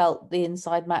felt the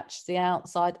inside match the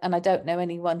outside, and I don't know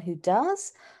anyone who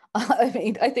does. I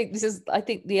mean, I think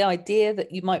the idea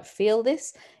that you might feel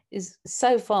this is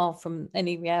so far from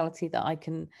any reality that I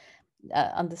can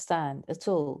understand at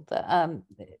all. That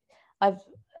I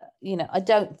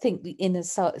don't think the inner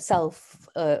self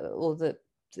or the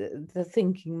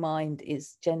thinking mind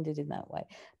is gendered in that way.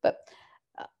 But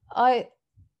I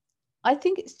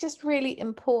think it's just really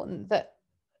important that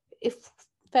if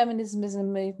feminism is a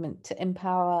movement to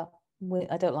empower,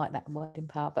 I don't like that word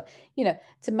empower, but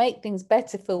to make things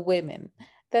better for women,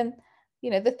 then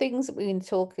the things that we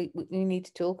need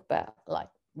to talk about, like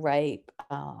rape,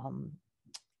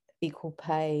 equal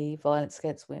pay, violence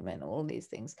against women, all these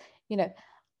things,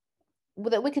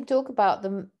 that we can talk about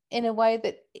them in a way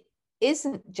that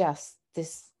isn't just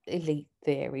this elite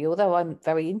theory, although I'm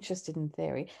very interested in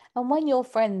theory. And when your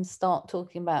friends start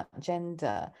talking about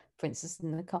gender, for instance,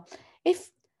 in the car, if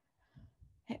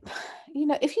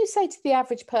you say to the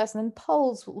average person, and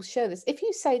polls will show this, if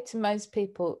you say to most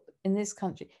people in this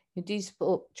country who do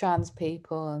support trans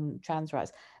people and trans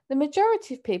rights, the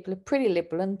majority of people are pretty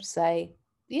liberal and say,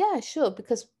 yeah, sure,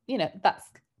 because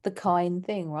that's the kind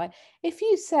thing, right? If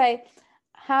you say,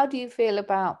 how do you feel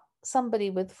about somebody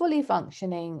with fully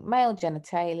functioning male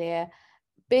genitalia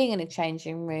being in a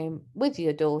changing room with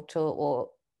your daughter, or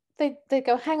they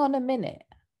go, hang on a minute,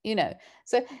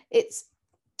 so it's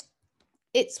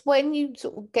when you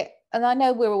sort of get, and I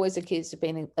know we're always accused of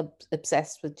being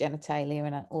obsessed with genitalia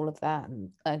and all of that,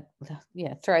 and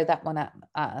throw that one at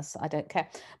us, I don't care.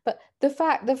 But the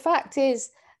fact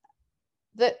is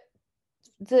that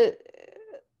the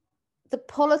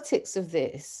politics of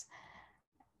this,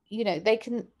 you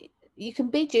can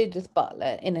be Judith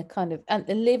Butler in a kind of, and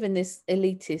live in this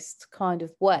elitist kind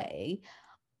of way,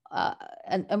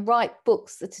 and write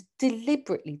books that are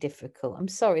deliberately difficult. I'm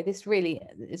sorry, this really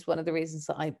is one of the reasons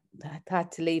that I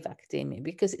had to leave academia,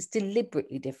 because it's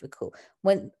deliberately difficult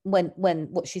when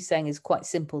what she's saying is quite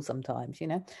simple sometimes.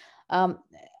 I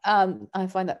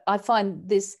find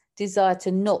this desire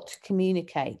to not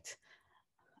communicate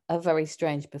a very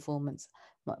strange performance,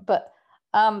 but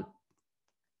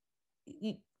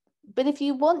if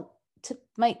you want to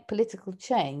make political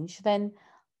change, then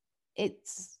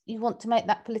you want to make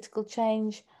that political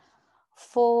change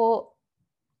for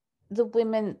the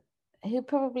women who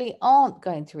probably aren't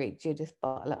going to read Judith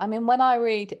Butler. I mean, when I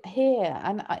read here,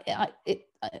 and I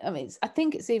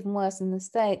think it's even worse in the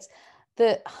States,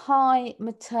 the high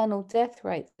maternal death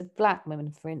rates of Black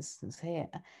women, for instance, here,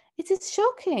 it is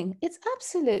shocking. It's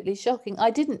absolutely shocking. I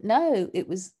didn't know it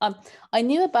was. I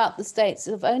knew about the States.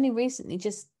 I've only recently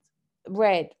just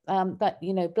read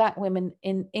that Black women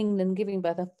in England giving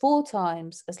birth are 4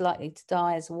 times as likely to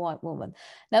die as a white woman.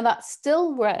 Now that's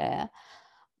still rare,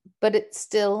 but it's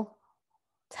still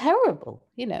terrible.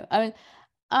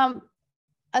 And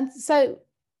so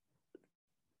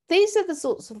these are the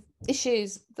sorts of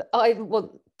issues that I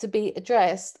want to be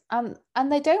addressed, and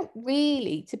they don't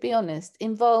really, to be honest,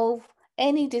 involve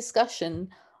any discussion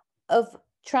of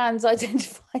trans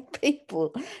identified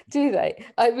people, do they?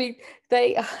 I mean,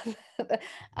 they are,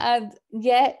 and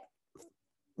yet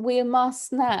we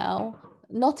must now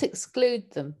not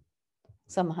exclude them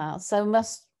somehow. So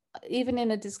must, even in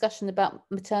a discussion about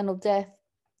maternal death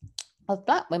of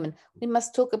Black women, we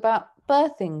must talk about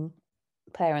birthing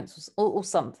parents or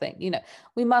something.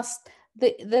 We must,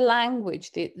 the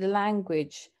language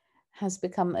has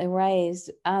become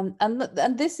erased, and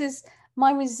this is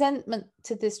my resentment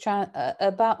to this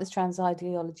about this trans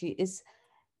ideology is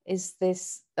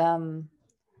this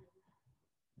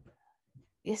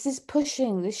this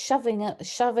pushing, this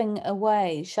shoving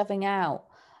away, shoving out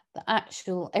the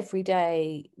actual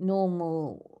everyday,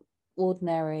 normal,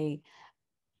 ordinary,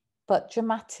 but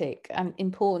dramatic and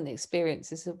important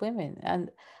experiences of women.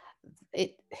 And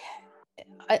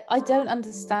I don't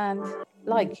understand,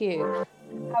 like you,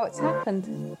 how it's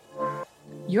happened.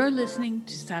 You're listening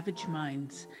to Savage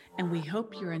Minds, and we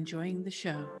hope you're enjoying the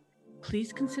show.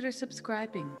 Please consider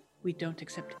subscribing. We don't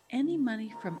accept any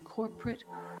money from corporate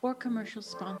or commercial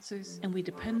sponsors, and we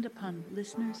depend upon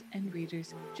listeners and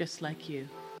readers just like you.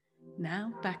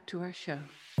 Now, back to our show.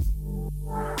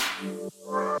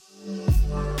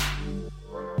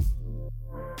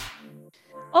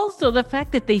 Also, the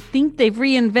fact that they think they've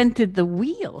reinvented the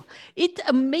wheel. It's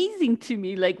amazing to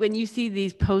me, like when you see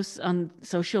these posts on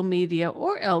social media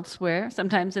or elsewhere,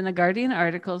 sometimes in the Guardian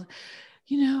articles,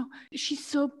 she's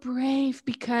so brave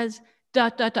because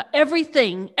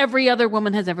everything every other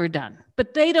woman has ever done,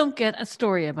 but they don't get a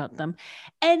story about them.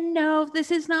 And no,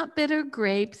 this is not bitter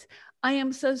grapes. I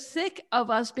am so sick of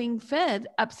us being fed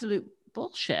absolute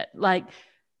bullshit. Like,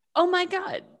 oh my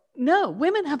God, no,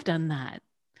 women have done that.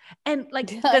 And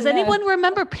like, I does know. anyone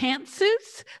remember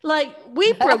pantsuits? Like,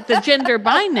 we broke the gender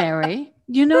binary.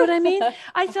 You know what I mean?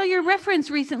 I saw your reference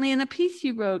recently in a piece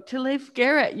you wrote to Leif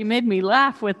Garrett. You made me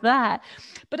laugh with that.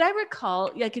 But I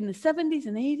recall, like in the 70s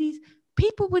and 80s,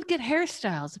 people would get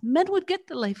hairstyles. Men would get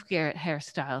the Leif Garrett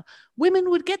hairstyle. Women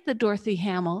would get the Dorothy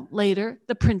Hamill, later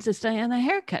the Princess Diana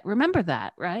haircut. Remember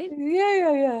that, right?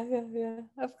 Yeah.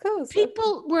 Of course.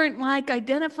 People weren't like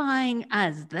identifying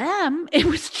as them. It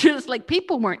was just like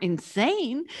people weren't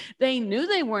insane. They knew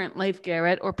they weren't Leif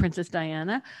Garrett or Princess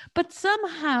Diana, but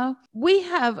somehow we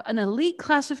have an elite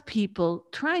class of people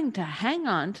trying to hang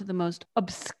on to the most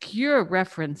obscure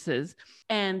references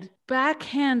and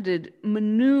backhanded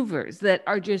maneuvers that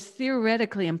are just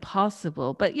theoretically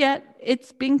impossible, but yet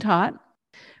it's being taught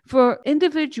for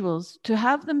individuals to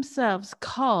have themselves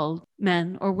called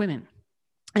men or women.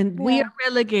 And we are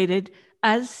relegated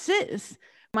as cis.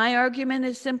 My argument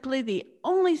is simply the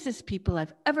only cis people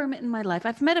I've ever met in my life.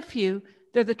 I've met a few.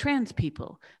 They're the trans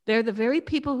people. They're the very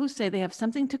people who say they have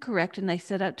something to correct and they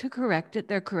set out to correct it.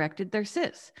 They're corrected. They're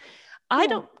cis. I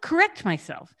don't correct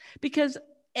myself because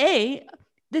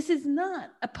this is not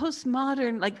a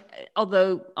postmodern, like,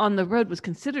 although On the Road was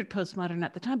considered postmodern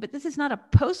at the time, but this is not a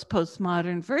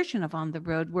postmodern version of On the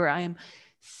Road where I am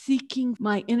seeking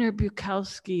my inner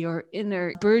Bukowski or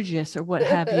inner Burgess or what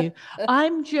have you.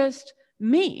 I'm just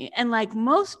me. And like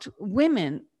most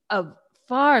women of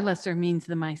far lesser means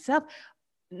than myself,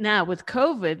 now with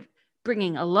COVID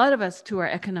bringing a lot of us to our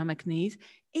economic knees,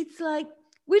 it's like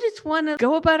we just want to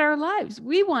go about our lives.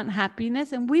 We want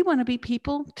happiness and we want to be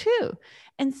people too.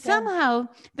 And somehow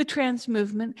the trans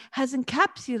movement has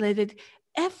encapsulated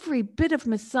every bit of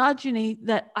misogyny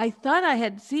that I thought I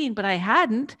had seen, but I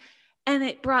hadn't. And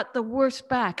it brought the worst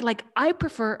back. Like, I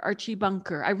prefer Archie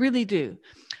Bunker. I really do.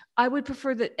 I would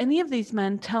prefer that any of these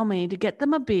men tell me to get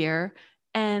them a beer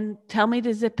and tell me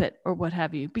to zip it or what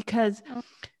have you, because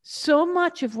so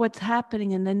much of what's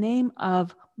happening in the name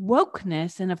of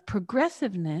wokeness and of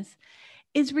progressiveness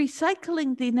is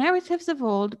recycling the narratives of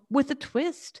old with a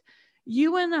twist.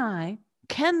 You and I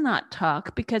cannot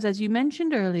talk because, as you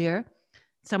mentioned earlier,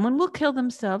 someone will kill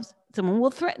themselves, someone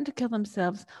will threaten to kill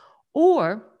themselves,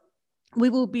 or we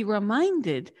will be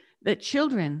reminded that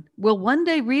children will one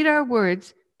day read our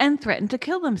words and threaten to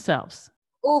kill themselves.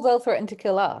 Or they'll threaten to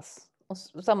kill us. Or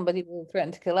somebody will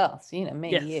threaten to kill us,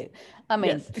 me, you. I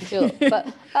mean, for sure.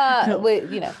 But,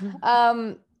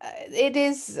 it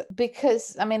is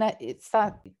because, I mean, it's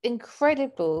that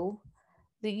incredible,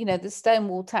 the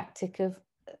Stonewall tactic of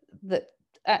the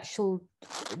actual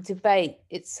debate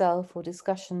itself or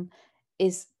discussion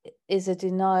is a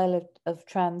denial of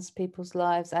trans people's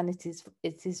lives, and it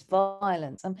is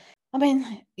violence. I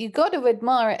mean, you've got to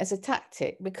admire it as a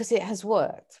tactic because it has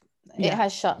worked. It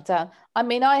has shut down. I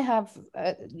mean, I have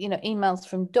emails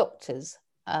from doctors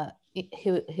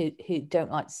who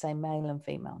don't like to say male and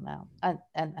female now,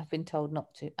 and have been told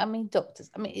not to. I mean, doctors.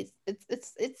 I mean,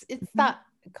 it's that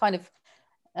kind of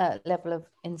level of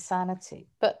insanity.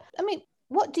 But I mean,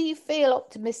 what do you feel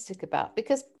optimistic about?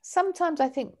 Because sometimes I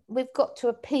think we've got to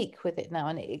a peak with it now,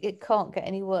 and it can't get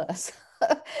any worse.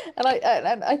 and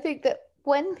I think that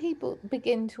when people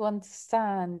begin to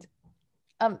understand,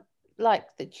 like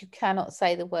that you cannot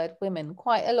say the word women,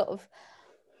 quite a lot of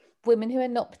women who are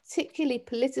not particularly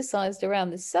politicized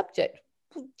around this subject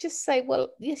just say, well,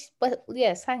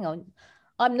 yes, hang on,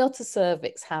 I'm not a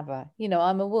cervix haver,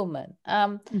 I'm a woman.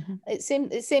 It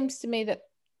seems to me that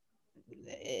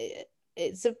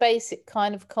it's a basic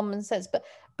kind of common sense, but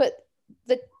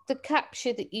the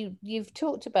capture that you've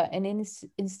talked about in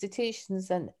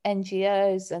institutions and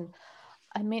NGOs, and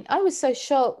I mean, I was so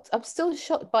shocked. I'm still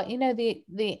shocked by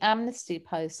the Amnesty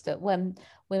poster when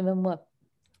women were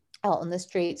out on the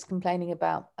streets complaining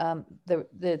about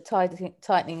the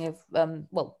tightening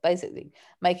of basically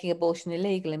making abortion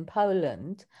illegal in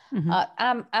Poland.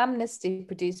 Amnesty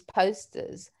produced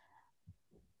posters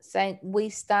saying we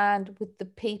stand with the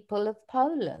people of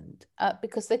Poland,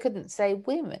 because they couldn't say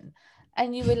women.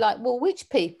 And you were like, well, which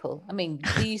people? I mean,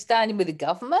 do you stand with the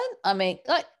government? I mean,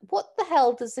 like, what the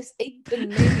hell does this even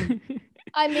mean?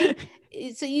 I mean,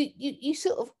 so you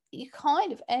sort of, you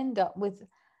kind of end up with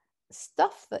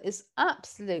stuff that is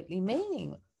absolutely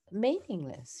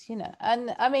meaningless,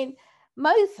 And I mean,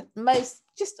 most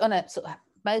just on a sort of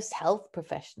most health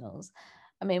professionals,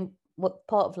 I mean, what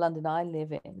part of London I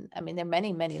live in, I mean, there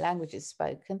are many languages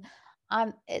spoken.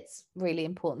 And it's really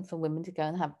important for women to go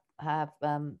and have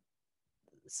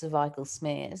cervical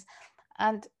smears,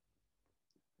 and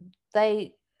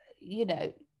they, you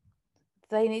know,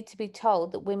 they need to be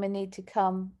told that women need to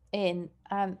come in,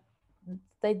 and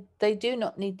they do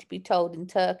not need to be told in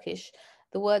Turkish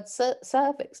the word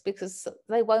cervix, because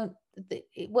they won't,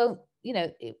 it won't,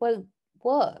 it won't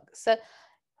work. So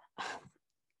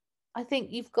I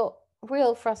think you've got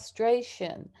real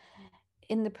frustration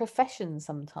in the profession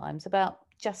sometimes about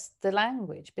just the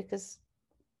language, because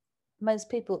most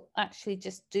people actually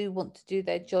just do want to do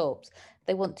their jobs.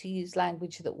 They want to use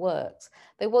language that works.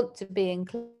 They want to be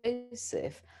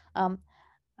inclusive. Um,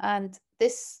 and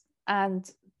this, and,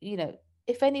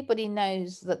 if anybody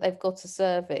knows that they've got a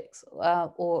cervix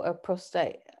or a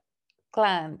prostate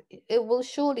gland, it will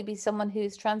surely be someone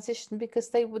who's transitioned, because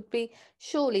they would be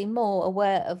surely more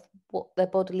aware of what their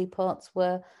bodily parts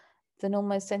were than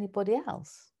almost anybody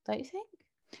else, don't you think?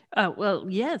 Well,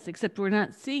 yes, except we're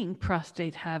not seeing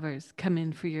prostate havers come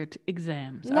in for your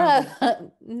exams, are No, we?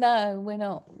 no, we're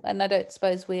not, and I don't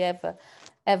suppose we ever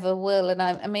will. And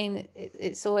I mean,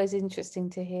 it's always interesting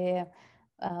to hear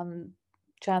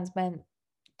trans men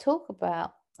talk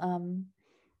about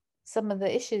some of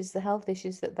the issues, the health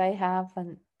issues that they have,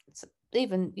 and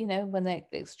even, when they're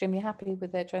extremely happy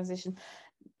with their transition,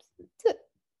 that,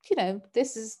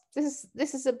 this is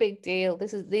a big deal.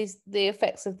 The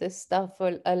effects of this stuff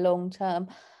are long term.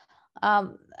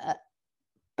 Um, uh,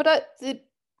 but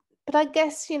I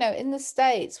guess, in the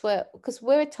States, where, because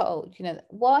we're told,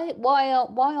 why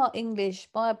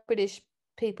are British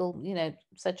people,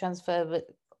 so transphobic,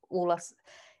 all us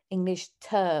English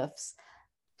turfs.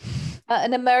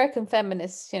 An American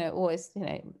feminist, always,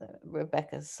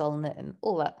 Rebecca Solnit and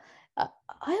all that. I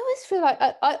always feel like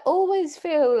I always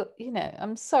feel,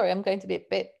 I'm sorry, I'm going to be a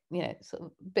bit, sort of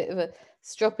a bit of a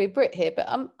stroppy Brit here, but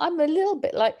I'm a little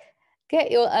bit like,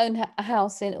 get your own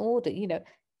house in order.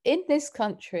 In this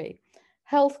country,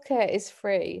 healthcare is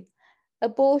free,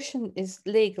 abortion is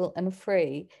legal and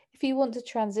free. If you want to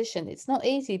transition, it's not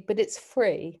easy, but it's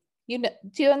free.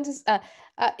 Do you understand?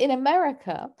 In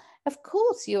America, of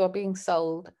course, you are being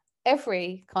sold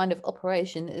every kind of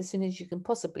operation as soon as you can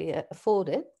possibly afford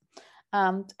it,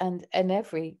 and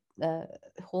every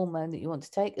hormone that you want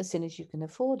to take as soon as you can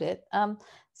afford it.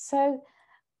 So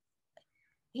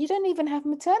you don't even have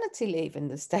maternity leave in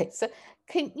the States. So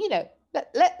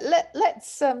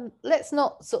let's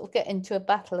not sort of get into a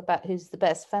battle about who's the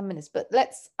best feminist, but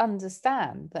let's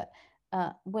understand that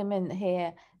women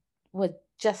here were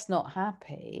just not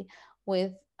happy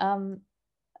with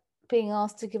being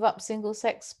asked to give up single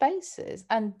sex spaces,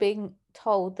 and being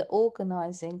told that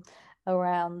organizing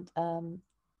around our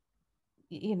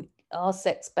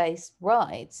sex-based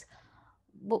rights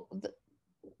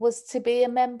was to be a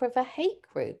member of a hate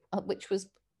group, which was,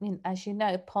 as you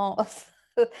know, part of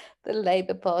the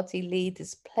Labour Party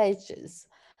leaders' pledges.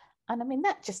 And I mean,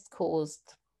 that just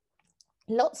caused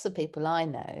lots of people I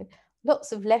know,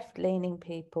 lots of left-leaning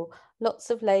people,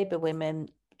 lots of Labour women,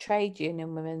 trade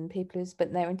union women, people who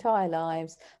spent their entire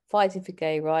lives fighting for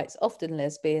gay rights, often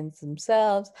lesbians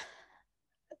themselves.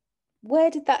 Where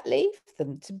did that leave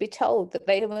them, to be told that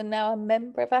they were now a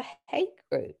member of a hate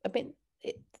group? I mean,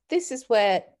 this is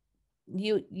where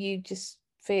you just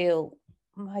feel,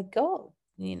 my God,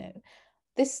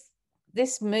 this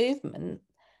movement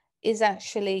is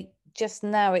actually just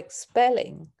now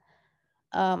expelling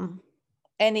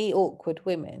any awkward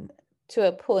women, to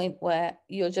a point where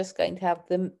you're just going to have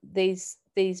these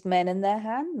men and their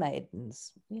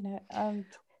handmaidens, and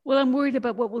Well, I'm worried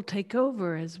about what will take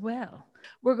over as well.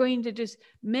 We're going to just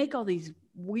make all these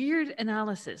weird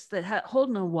analysis that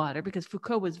hold no water, because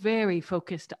Foucault was very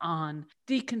focused on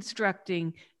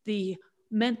deconstructing the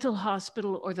mental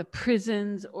hospital or the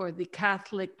prisons or the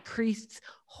Catholic priests'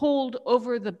 hold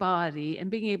over the body and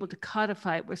being able to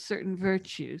codify it with certain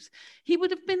virtues. He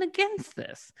would have been against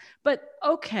this. But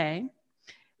okay,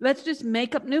 let's just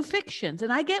make up new fictions.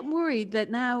 And I get worried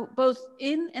that now, both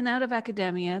in and out of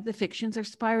academia, the fictions are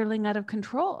spiraling out of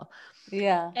control.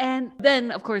 yeah. And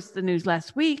then, of course, the news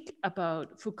last week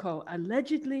about Foucault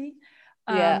allegedly.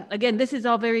 Yeah. Again, this is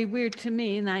all very weird to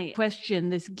me, and I question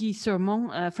this Guy Sormont,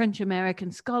 a French-American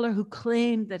scholar who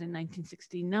claimed that in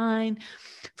 1969,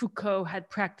 Foucault had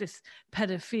practiced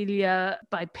pedophilia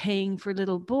by paying for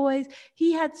little boys.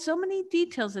 He had so many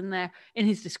details in there in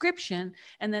his description.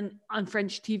 And then on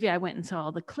French TV, I went and saw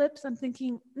all the clips. I'm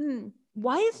thinking,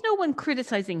 why is no one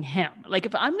criticizing him? Like,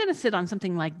 if I'm going to sit on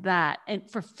something like that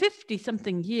and for 50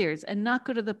 something years and not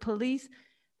go to the police,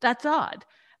 that's odd.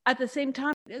 At the same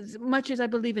time, as much as I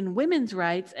believe in women's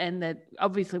rights, and that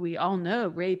obviously we all know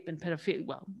rape and pedophilia,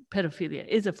 well, pedophilia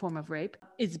is a form of rape,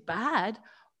 is bad.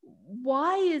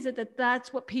 Why is it that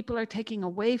that's what people are taking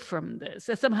away from this?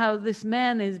 That somehow this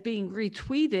man is being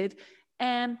retweeted,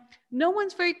 and no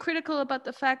one's very critical about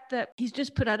the fact that he's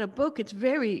just put out a book. It's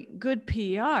very good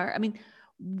PR. I mean,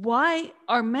 why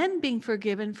are men being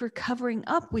forgiven for covering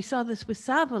up? We saw this with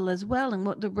Savile as well, and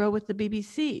what the row with the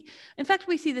BBC. In fact,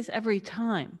 we see this every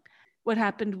time. What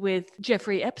happened with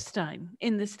Jeffrey Epstein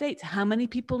in the States? How many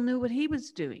people knew what he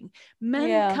was doing?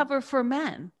 Men cover for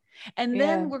men. And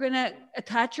then we're going to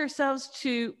attach ourselves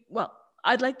to, well,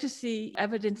 I'd like to see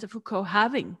evidence of Foucault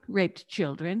having raped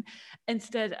children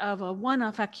instead of a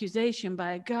one-off accusation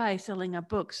by a guy selling a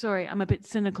book. Sorry, I'm a bit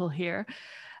cynical here.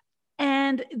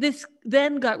 And this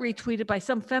then got retweeted by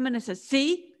some feminists as,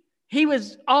 see, he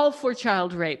was all for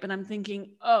child rape. And I'm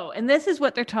thinking, oh, and this is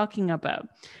what they're talking about.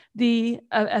 The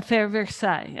Affaire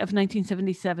Versailles of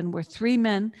 1977, where 3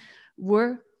 men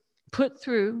were put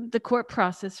through the court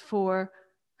process for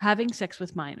having sex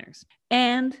with minors.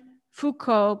 And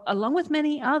Foucault, along with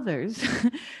many others,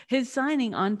 is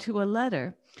signing onto a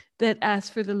letter that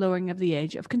asked for the lowering of the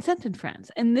age of consent in France.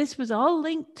 And this was all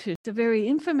linked to a very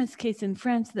infamous case in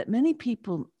France that many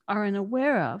people are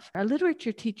unaware of, a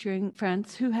literature teacher in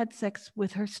France who had sex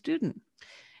with her student.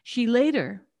 She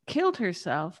later killed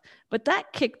herself, but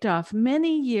that kicked off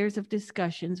many years of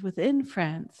discussions within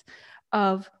France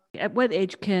of at what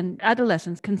age can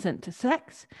adolescents consent to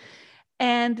sex.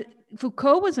 And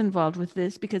Foucault was involved with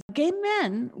this because gay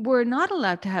men were not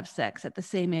allowed to have sex at the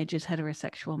same age as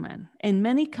heterosexual men. In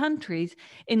many countries,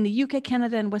 in the UK,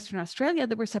 Canada, and Western Australia,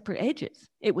 there were separate ages.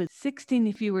 It was 16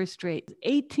 if you were straight,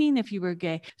 18 if you were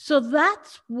gay. So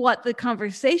that's what the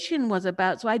conversation was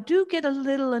about. So I do get a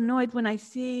little annoyed when I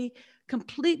see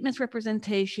complete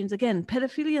misrepresentations. Again,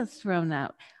 pedophilia is thrown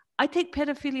out. I take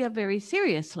pedophilia very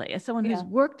seriously. As someone who's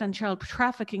worked on child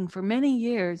trafficking for many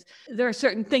years, there are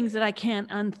certain things that I can't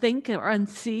unthink or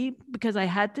unsee because I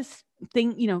had to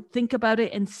think about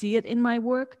it and see it in my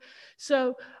work.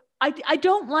 So I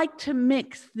don't like to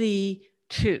mix the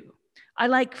two. I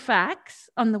like facts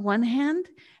on the one hand,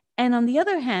 and on the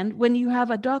other hand, when you have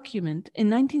a document in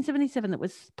 1977 that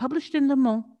was published in Le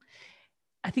Monde,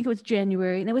 I think it was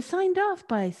January, and it was signed off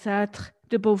by Sartre,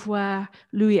 de Beauvoir,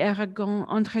 Louis Aragon,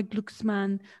 André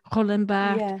Glucksmann, Roland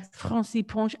Barthes, Francis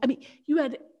Ponch. I mean, you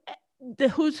had the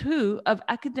who's who of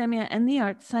academia and the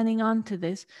arts signing on to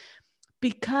this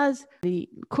because the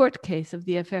court case of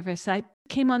the Affaire Versailles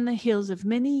came on the heels of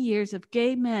many years of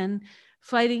gay men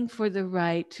fighting for the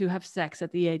right to have sex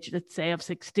at the age, let's say, of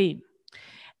 16.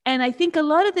 And I think a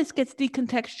lot of this gets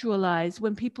decontextualized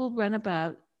when people run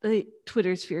about the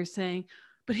Twitter sphere saying,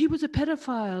 but he was a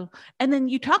pedophile. And then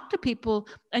you talk to people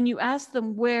and you ask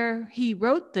them where he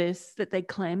wrote this that they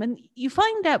claim. And you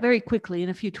find out very quickly in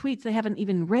a few tweets, they haven't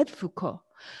even read Foucault.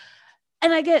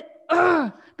 And I get,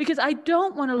 because I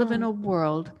don't want to live in a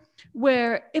world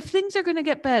where if things are going to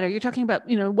get better, you're talking about,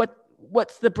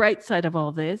 what's the bright side of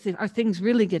all this? Are things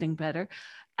really getting better?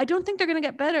 I don't think they're going to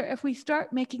get better if we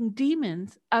start making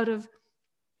demons out of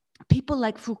people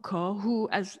like Foucault, who,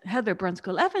 as Heather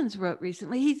Brunskill-Evans wrote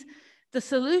recently, he's the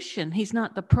solution. He's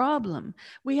not the problem.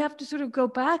 We have to sort of go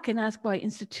back and ask why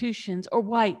institutions, or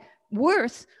why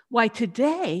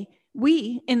today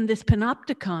we, in this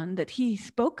panopticon that he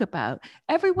spoke about,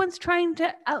 everyone's trying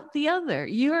to out the other.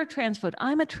 You're a transphobe.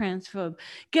 I'm a transphobe.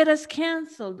 Get us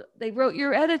canceled. They wrote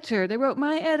your editor. They wrote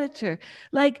my editor.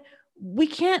 Like, we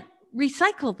can't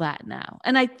recycle that now.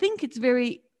 And I think it's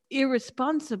very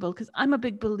irresponsible, because I'm a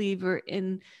big believer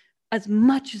in, as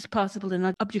much as possible,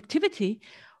 in objectivity.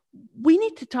 We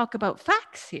need to talk about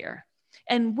facts here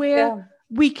and where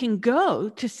we can go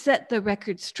to set the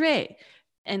record straight.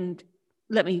 And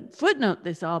let me footnote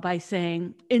this all by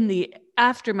saying, in the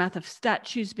aftermath of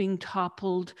statues being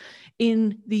toppled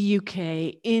in the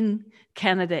UK, in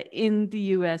Canada, in the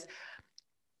US,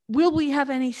 will we have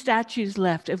any statues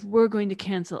left if we're going to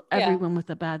cancel everyone with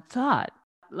a bad thought?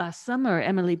 Last summer,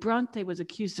 Emily Bronte was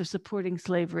accused of supporting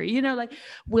slavery.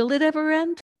 Will it ever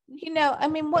end? I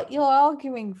mean, what you're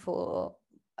arguing for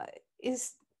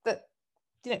is that,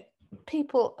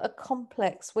 people are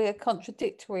complex. We are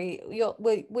contradictory.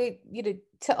 We're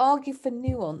to argue for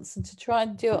nuance and to try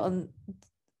and do it on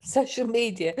social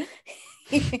media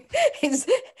is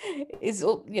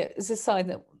a sign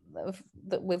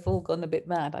that we've all gone a bit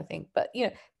mad, I think. But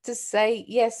to say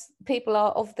yes, people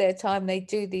are of their time. They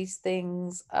do these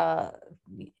things.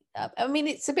 I mean,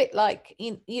 it's a bit like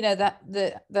that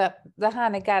the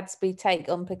Hannah Gadsby take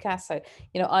on Picasso.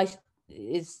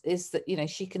 is that, you know,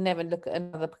 she can never look at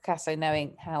another Picasso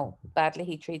knowing how badly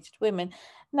he treated women.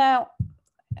 Now,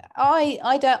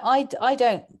 I don't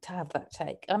have that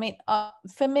take. I mean,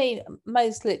 for me,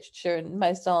 most literature and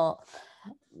most art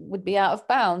would be out of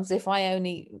bounds if I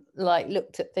only like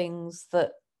looked at things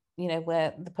that, you know,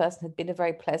 where the person had been a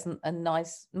very pleasant and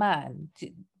nice man,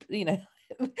 you know.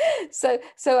 So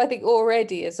I think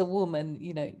already as a woman,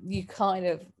 you know, you kind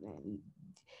of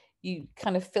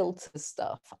filter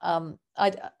stuff.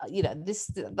 You know,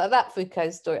 that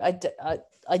Foucault story,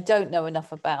 I don't know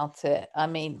enough about it. I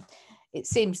mean, it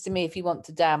seems to me if you want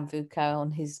to damn Foucault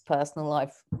on his personal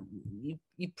life,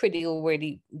 you pretty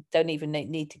already don't even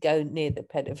need to go near the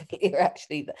pedophilia.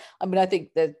 Actually, I mean, I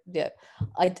think that, yeah,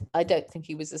 I don't think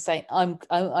he was a saint.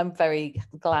 I'm very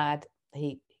glad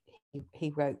he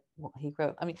wrote what he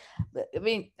wrote. I mean,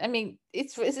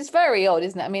 it's very odd,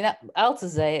 isn't it? I mean,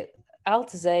 Althusser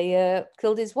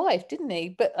killed his wife, didn't he?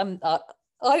 But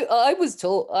I was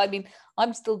taught. I mean,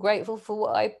 I'm still grateful for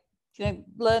what I, you know,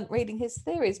 learned reading his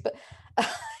theories. But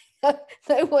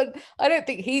no one. I don't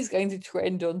think he's going to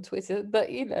trend on Twitter.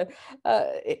 But you know,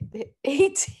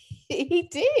 he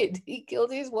did. He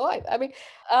killed his wife. I mean,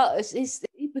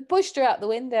 he pushed her out the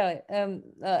window.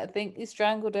 I think he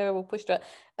strangled her or pushed her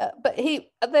out. But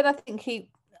then I think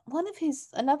one of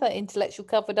another intellectual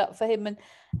covered up for him, and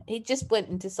he just went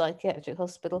into psychiatric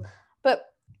hospital. But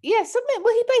yes,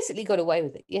 well, he basically got away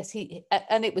with it. Yes,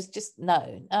 and it was just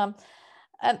known.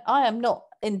 And I am not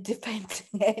in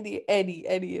defending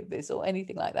any of this or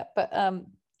anything like that. But I'm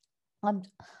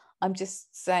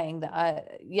just saying that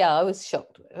I was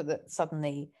shocked that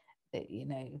suddenly, you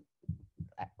know,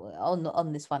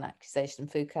 on this one accusation,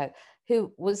 Foucault,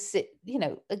 who was, you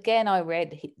know, again, I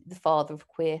read the father of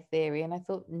queer theory, and I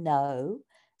thought, no,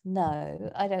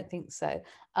 I don't think so.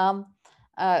 I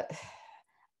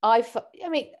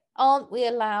mean, aren't we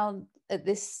allowed at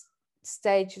this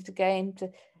stage of the game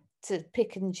to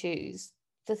pick and choose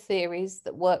the theories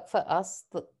that work for us,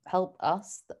 that help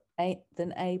us, that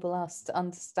enable us to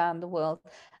understand the world?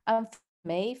 And for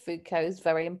me, Foucault is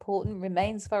very important,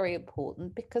 remains very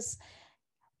important, because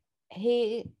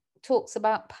he talks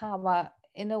about power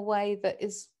in a way that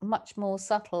is much more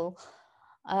subtle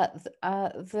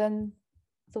than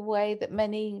the way that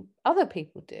many other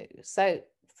people do. So,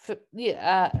 you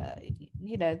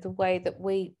know, the way that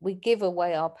we give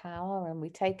away our power and we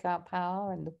take our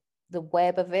power and the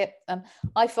web of it,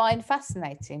 I find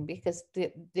fascinating, because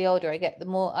the older I get, the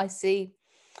more I see,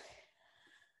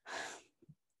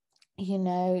 you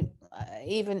know,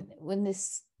 even when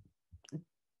this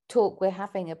talk we're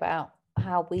having about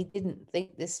how we didn't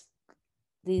think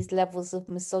these levels of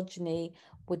misogyny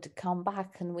would come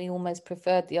back, and we almost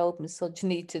preferred the old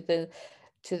misogyny to the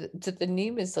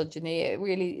new misogyny.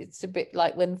 It's a bit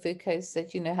like when Foucault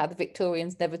said, you know, how the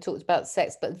Victorians never talked about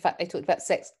sex, but in fact they talked about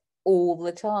sex all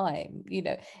the time. You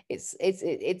know, it's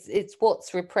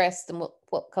what's repressed and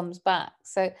what comes back.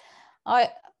 So I'm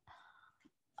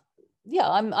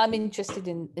interested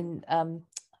in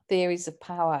theories of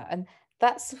power, and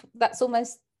that's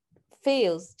almost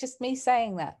feels, just me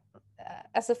saying that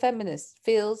as a feminist,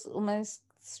 feels almost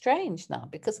strange now,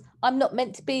 because I'm not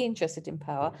meant to be interested in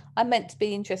power. I'm meant to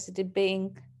be interested in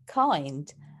being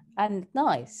kind and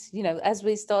nice, you know, as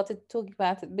we started talking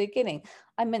about at the beginning.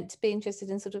 I'm meant to be interested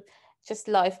in sort of just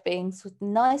life being sort of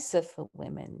nicer for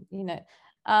women, you know.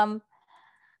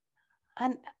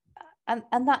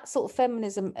 And that sort of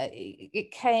feminism,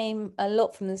 it came a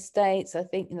lot from the States. I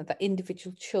think, you know, that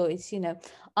individual choice, you know,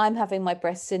 I'm having my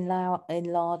breasts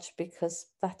enlarged because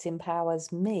that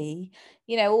empowers me,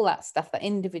 you know, all that stuff, that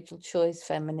individual choice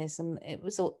feminism.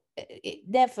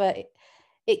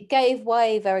 It gave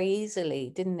way very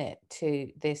easily, didn't it,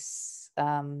 to this,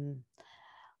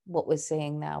 what we're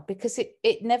seeing now, because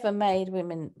it never made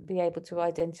women be able to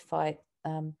identify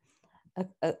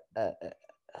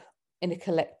in a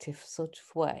collective sort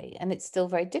of way, and it's still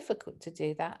very difficult to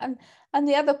do that. And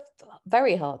the other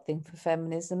very hard thing for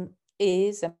feminism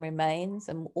is, and remains,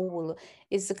 and all,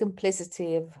 is the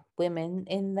complicity of women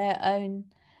in their own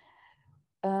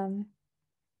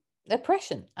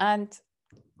oppression. And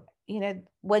you know,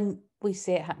 when we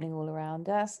see it happening all around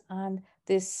us, and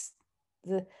the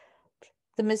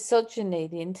misogyny,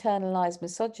 the internalized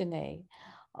misogyny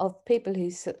of people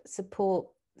who support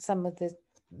some of the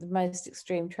most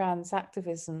extreme trans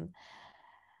activism,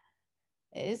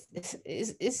 is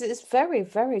very,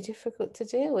 very difficult to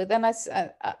deal with. And I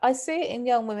see it in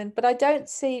young women, but I don't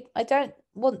think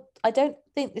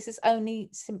this is only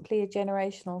simply a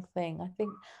generational thing. I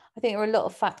think there are a lot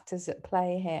of factors at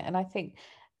play here, and I think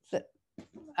that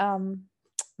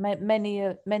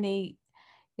many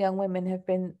young women have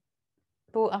been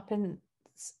brought up in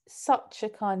such a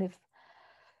kind of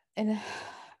in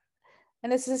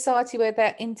a society where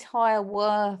their entire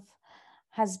worth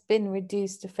has been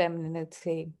reduced to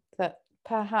femininity, that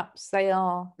perhaps they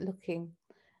are looking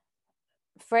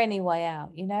for any way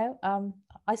out, you know.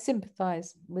 I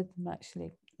sympathize with them,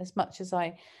 actually, as much as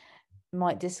I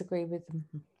might disagree with them.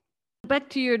 Back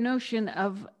to your notion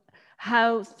of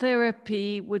how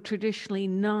therapy would traditionally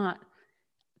not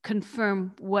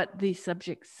confirm what the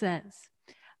subject says.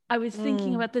 I was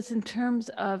thinking about this in terms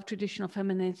of traditional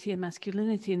femininity and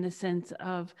masculinity, in the sense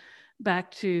of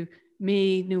back to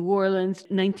me, New Orleans,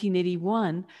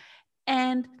 1981.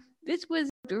 And this was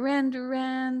Duran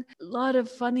Duran. A lot of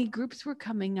funny groups were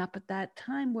coming up at that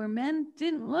time where men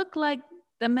didn't look like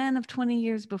the men of 20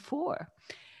 years before.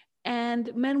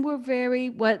 And men were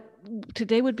very, what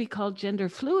today would be called gender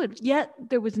fluid, yet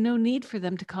there was no need for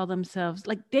them to call themselves,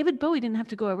 like David Bowie didn't have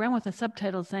to go around with a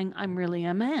subtitle saying, "I'm really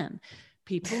a man."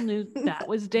 People knew that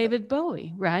was David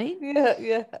Bowie, right?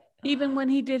 Yeah. Even when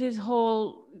he did his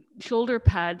whole shoulder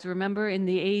pads, remember, in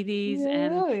the 80s,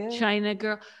 and China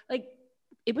Girl, like,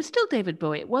 it was still David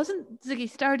Bowie. It wasn't Ziggy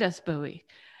Stardust Bowie.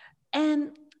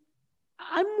 And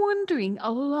I'm wondering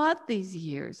a lot these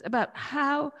years about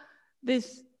how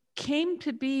this came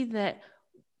to be, that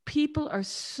people are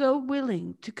so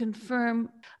willing to confirm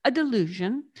a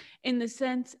delusion, in the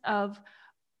sense of,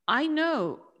 I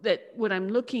know that what I'm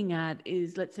looking at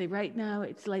is, let's say right now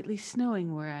it's lightly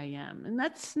snowing where I am, and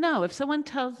that's snow. If someone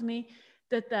tells me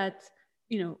that that's,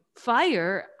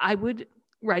 fire, I would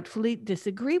rightfully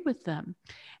disagree with them.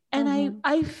 And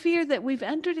I fear that we've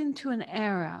entered into an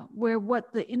era where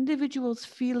what the individual's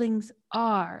feelings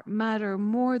are matter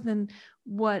more than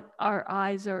what our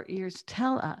eyes or ears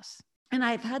tell us. And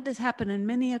I've had this happen on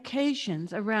many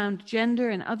occasions around gender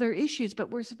and other issues,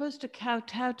 but we're supposed to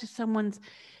kowtow to someone's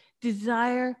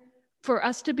desire for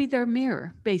us to be their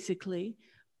mirror, basically,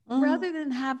 rather than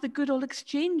have the good old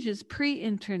exchanges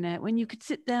pre-internet, when you could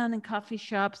sit down in coffee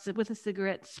shops with a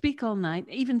cigarette, speak all night,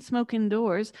 even smoke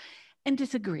indoors, and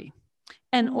disagree,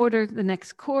 and order the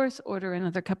next course, order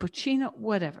another cappuccino,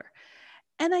 whatever.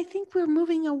 And I think we're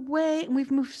moving away, and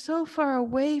we've moved so far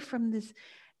away from this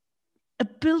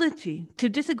ability to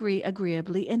disagree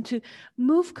agreeably and to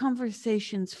move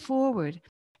conversations forward.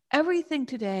 Everything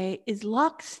today is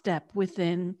lockstep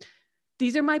within,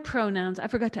 these are my pronouns, I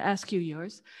forgot to ask you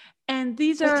yours, and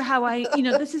these are how I,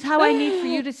 this is how I need for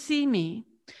you to see me.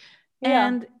 Yeah.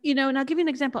 And, and I'll give you an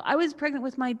example. I was pregnant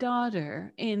with my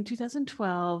daughter in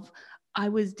 2012. I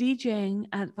was DJing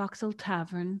at Vauxhall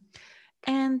Tavern,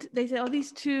 and they said, "Oh,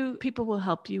 these two people will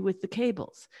help you with the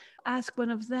cables. Ask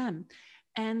one of them."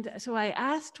 And so I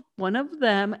asked one of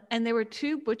them, and there were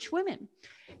two butch women.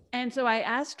 And so I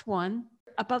asked one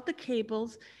about the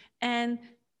cables, and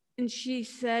she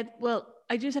said, "Well,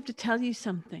 I just have to tell you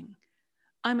something.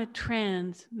 I'm a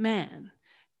trans man."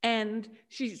 And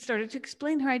she started to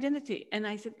explain her identity. And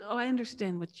I said, "Oh, I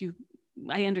understand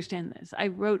this. I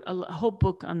wrote a whole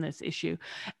book on this issue."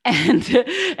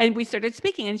 And we started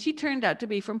speaking. And she turned out to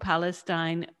be from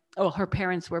Palestine. Oh, her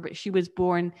parents were, but she was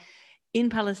born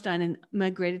in Palestine and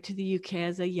migrated to the UK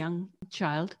as a young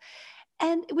child.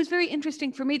 And it was very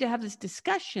interesting for me to have this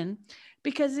discussion,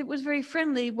 because it was very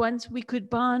friendly. Once we could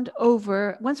bond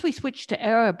over, once we switched to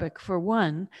Arabic, for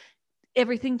one,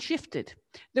 everything shifted.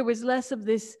 There was less of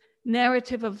this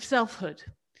narrative of selfhood.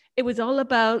 It was all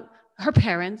about her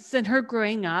parents and her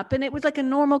growing up, and it was like a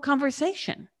normal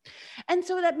conversation. And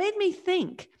so that made me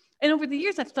think. And over the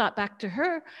years, I've thought back to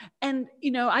her, and,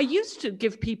 I used to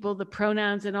give people the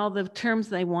pronouns and all the terms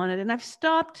they wanted, and I've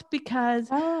stopped because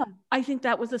I think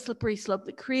that was a slippery slope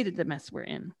that created the mess we're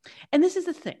in. And this is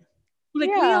the thing.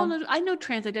 We all know, I know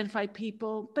trans-identified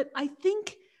people, but I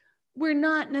think we're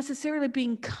not necessarily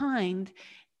being kind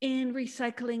in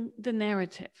recycling the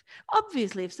narrative.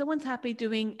 Obviously, if someone's happy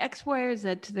doing X, Y, or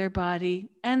Z to their body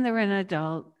and they're an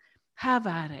adult, have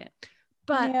at it.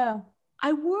 But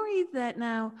I worry that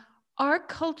now our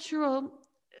cultural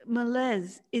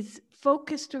malaise is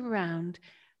focused around,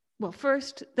 well,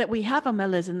 first, that we have a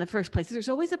malaise in the first place. There's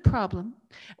always a problem.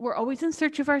 We're always in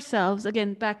search of ourselves.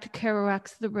 Again, back to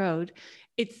Kerouac's The Road.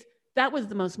 That was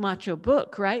the most macho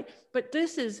book, right? But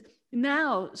this is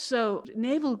now so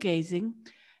navel-gazing,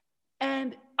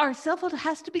 and our selfhood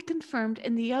has to be confirmed,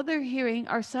 and the other hearing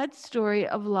our sad story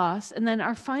of loss, and then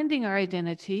our finding our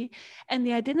identity. And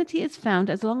the identity is found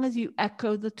as long as you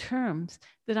echo the terms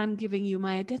that I'm giving you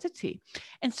my identity.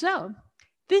 And so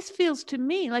this feels to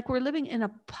me like we're living in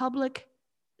a public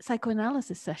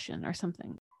psychoanalysis session or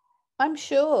something. I'm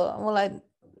sure.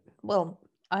 Well,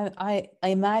 I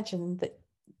imagine that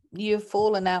you've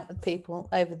fallen out with people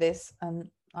over this, and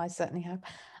I certainly have.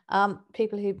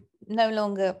 people who no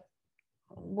longer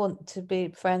want to be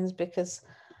friends because,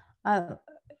 uh,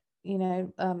 you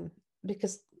know,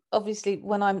 because obviously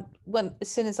when as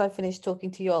soon as I finish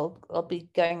talking to you, I'll be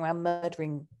going around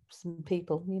murdering some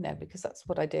people, because that's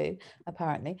what I do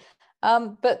apparently.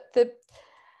 But the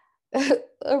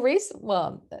a recent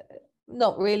one,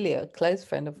 not really a close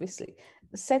friend, obviously,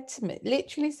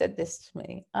 literally said this to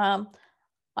me.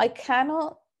 I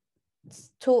cannot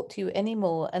talk to you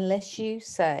anymore unless you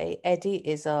say Eddie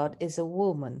Izzard is a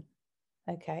woman.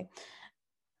 Okay.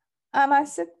 And I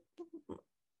said,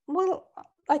 well,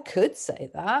 I could say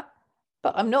that,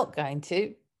 but I'm not going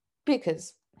to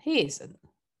because he isn't.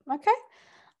 Okay.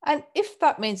 And if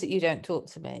that means that you don't talk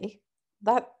to me,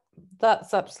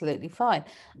 that's absolutely fine.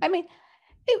 I mean,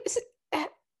 it was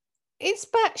it's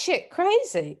batshit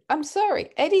crazy. I'm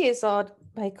sorry. Eddie Izzard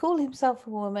may call himself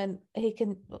a woman. He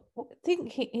can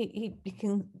think he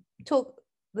can talk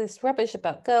this rubbish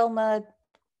about girl mode,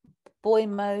 boy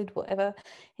mode, whatever.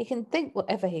 He can think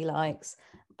whatever he likes.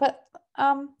 But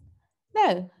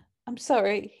no, I'm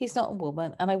sorry, he's not a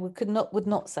woman, and I would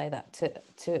not say that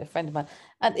to a friend of mine.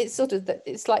 And it's sort of that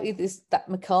it's like that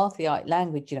McCarthyite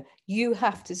language, you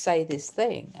have to say this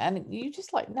thing, and you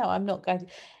just like, no, I'm not going to.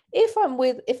 If I'm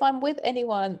with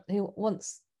anyone who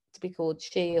wants to be called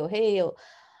she or he, or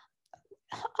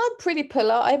I'm pretty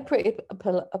polite. I'm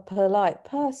a polite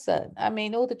person. I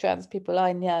mean, all the trans people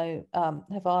I know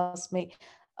have asked me.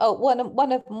 Oh,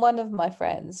 one of my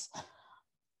friends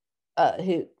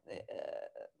who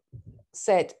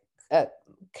said,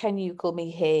 "Can you call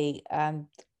me he?" And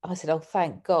I said, "Oh,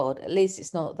 thank God. At least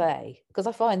it's not they, because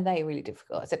I find they really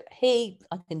difficult." I said, "He,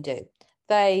 I can do.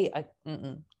 They,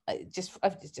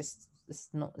 it's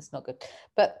not good."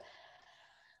 But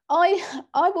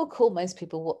I will call most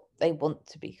people what they want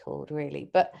to be called, really.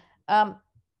 But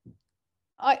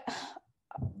I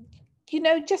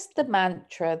just the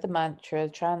mantra,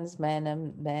 trans men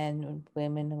and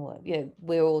women and what,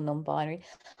 we're all non-binary.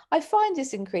 I find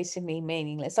this increasingly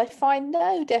meaningless. I find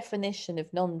no definition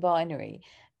of non-binary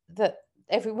that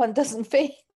everyone doesn't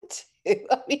fit into.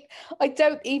 I mean, I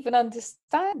don't even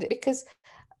understand it, because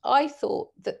I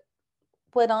thought that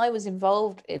when I was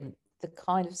involved in the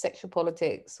kind of sexual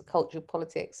politics, cultural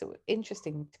politics that were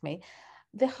interesting to me,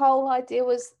 the whole idea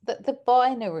was that the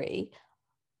binary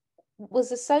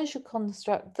was a social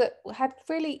construct that had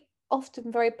really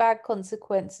often very bad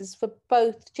consequences for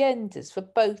both genders, for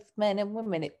both men and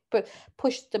women. It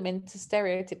pushed them into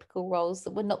stereotypical roles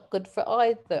that were not good for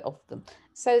either of them.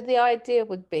 So the idea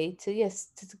would be to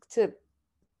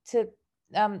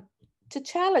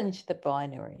challenge the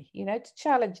binary, to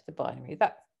challenge the binary.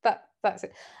 That's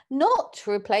it. Not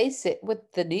to replace it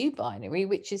with the new binary,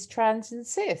 which is trans and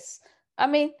cis. I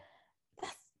mean,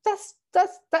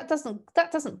 that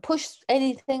doesn't push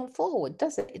anything forward,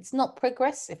 does it? It's not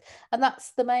progressive, and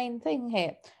that's the main thing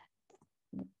here.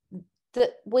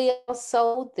 That we are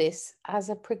sold this as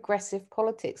a progressive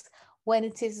politics when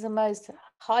it is the most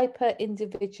hyper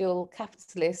individual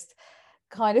capitalist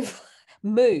kind of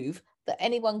move that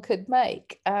anyone could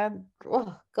make. And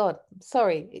oh God,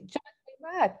 sorry, it drives me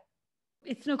mad.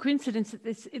 It's no coincidence that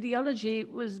this ideology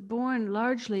was born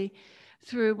largely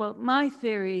through, well, my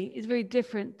theory is very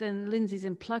different than Lindsay's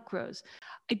and Pluckrose.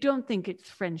 I don't think it's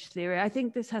French theory. I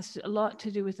think this has a lot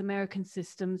to do with American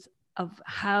systems of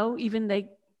how even they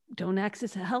don't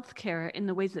access healthcare in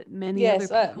the ways that many other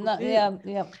people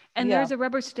do. And there's a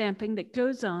rubber stamping that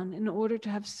goes on in order to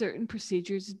have certain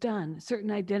procedures done.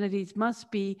 Certain identities must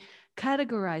be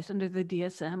categorized under the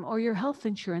DSM, or your health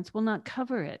insurance will not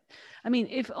cover it. I mean,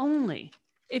 if only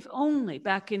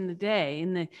back in the day,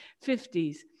 in the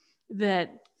 50s,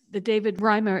 that the David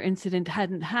Reimer incident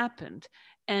hadn't happened,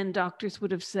 and doctors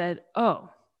would have said, oh,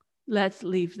 let's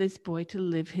leave this boy to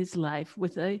live his life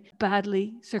with a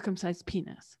badly circumcised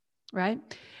penis, right?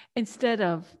 Instead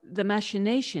of the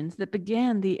machinations that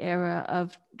began the era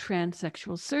of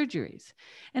transsexual surgeries.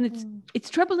 And it's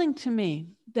troubling to me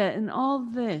that in all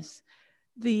this,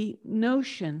 the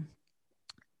notion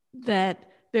that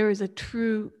there is a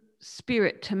true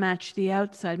spirit to match the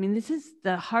outside. I mean, this is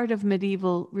the heart of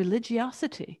medieval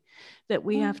religiosity, that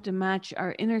we have to match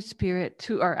our inner spirit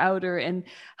to our outer and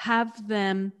have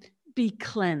them be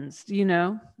cleansed,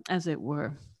 as it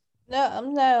were.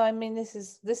 No, I mean, this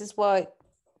is why,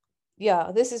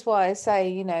 this is why I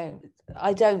say,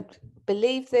 I don't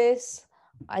believe this.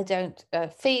 I don't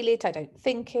feel it. I don't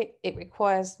think it. It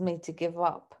requires me to give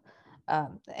up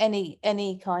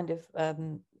any kind of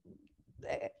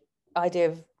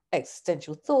idea of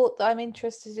existential thought that I'm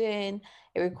interested in.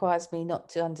 It requires me not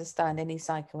to understand any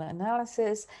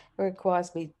psychoanalysis. It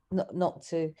requires me not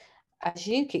to, as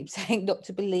you keep saying, not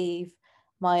to believe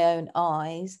my own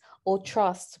eyes or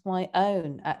trust my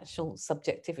own actual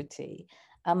subjectivity.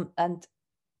 And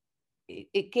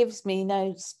it gives me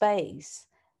no space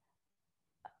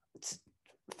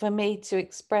for me to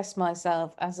express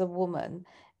myself as a woman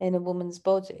in a woman's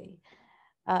body.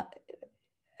 Uh,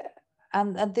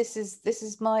 and this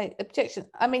is my objection.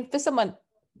 I mean, for someone,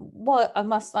 what I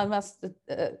must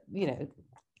you know,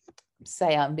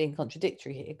 say I'm being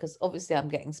contradictory here, because obviously I'm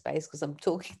getting space because I'm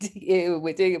talking to you and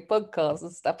we're doing a podcast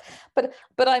and stuff. But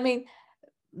I mean,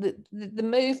 the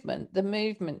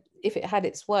movement, if it had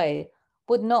its way,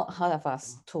 would not have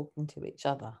us talking to each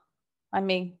other. I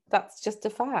mean, that's just a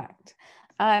fact,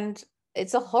 and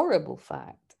it's a horrible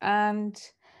fact. And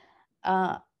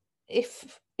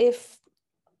if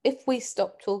we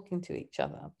stop talking to each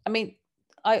other, I mean,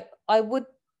 I would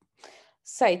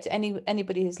say to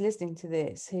anybody who's listening to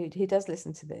this, who does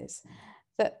listen to this,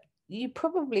 that you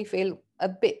probably feel a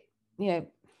bit, you know,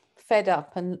 fed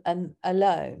up and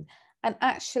alone. And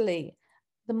actually,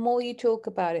 the more you talk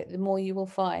about it, the more you will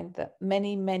find that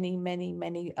many, many, many,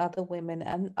 many other women,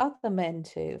 and other men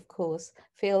too, of course,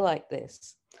 feel like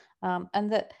this.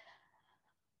 And that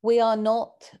we are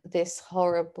not this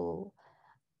horrible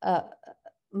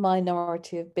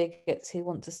minority of bigots who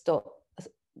want to stop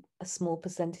a small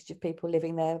percentage of people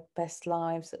living their best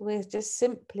lives. We're just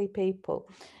simply people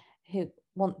who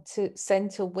want to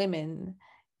center women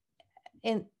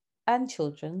in and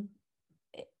children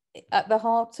at the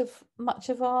heart of much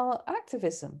of our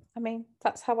activism. I mean,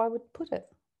 that's how I would put it.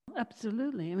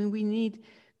 Absolutely. I mean, we need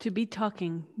to be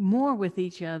talking more with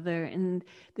each other, and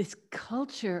this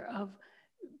culture of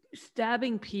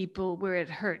stabbing people where it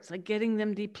hurts, like getting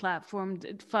them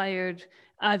deplatformed, fired.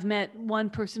 I've met one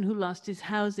person who lost his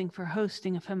housing for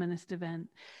hosting a feminist event.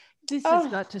 This has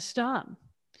got to stop.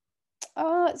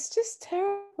 Oh, it's just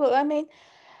terrible. I mean,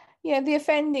 you know, the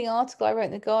offending article I wrote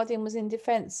in The Guardian was in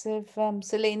defense of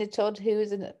Selina Todd, who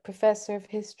is a professor of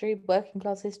history, working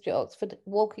class history at Oxford,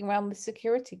 walking around with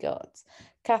security guards.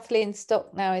 Kathleen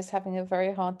Stock now is having a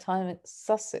very hard time at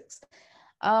Sussex.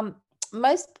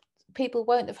 Most people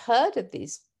won't have heard of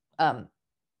these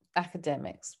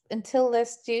academics until their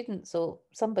students or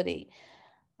somebody,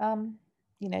 you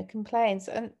know, complains.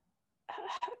 And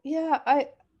yeah,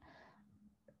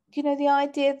 you know, the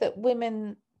idea that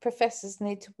women professors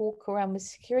need to walk around with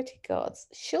security guards,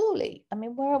 surely, I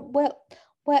mean,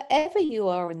 wherever you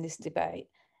are in this debate,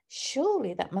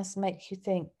 surely that must make you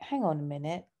think, hang on a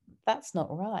minute, that's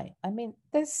not right. I mean,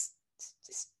 there's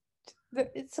just,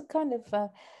 it's a kind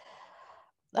of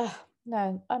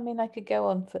no, I mean, I could go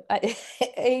on for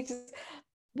ages.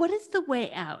 What is the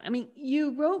way out? I mean,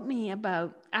 you wrote me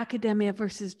about academia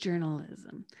versus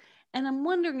journalism, and I'm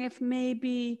wondering if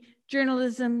maybe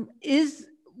journalism is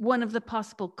one of the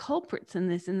possible culprits in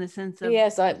this, in the sense of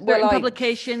certain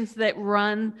publications that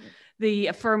run the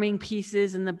affirming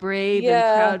pieces and the brave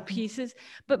and proud pieces.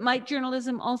 But might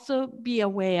journalism also be a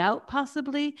way out,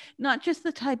 possibly? Not just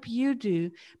the type you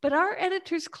do, but are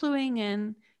editors cluing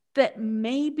in that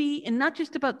maybe, and not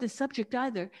just about this subject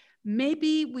either,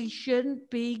 maybe we shouldn't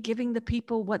be giving the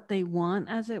people what they want,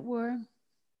 as it were?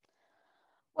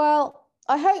 Well,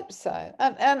 I hope so.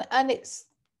 And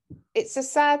it's a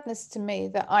sadness to me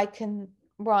that I can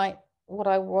write what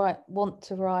I want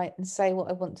to write and say what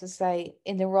I want to say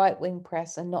in the right-wing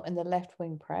press and not in the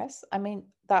left-wing press. I mean,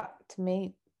 that to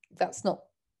me, that's not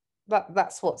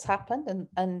that's what's happened.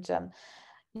 And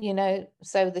you know,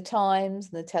 so the Times,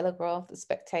 the Telegraph, the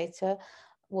Spectator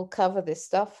will cover this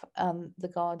stuff. The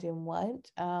Guardian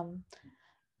won't. The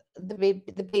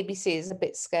BBC is a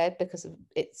bit scared because of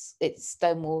it's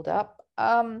stonewalled up.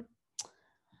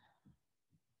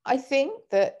 I think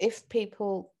that if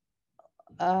people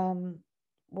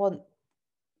want,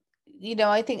 you know,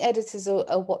 I think editors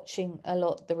are watching a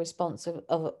lot the response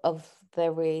of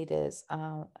their readers,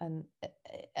 and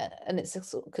it's a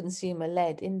sort of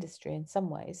consumer-led industry in some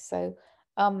ways. So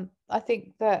I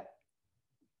think that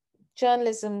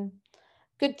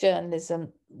good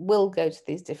journalism will go to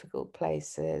these difficult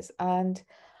places, and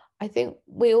I think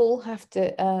we all have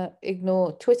to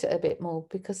ignore Twitter a bit more,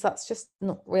 because that's just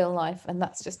not real life, and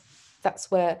that's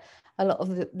where a lot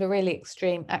of the really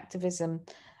extreme activism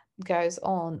goes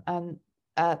on, and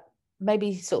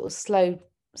maybe sort of slow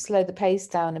the pace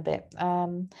down a bit.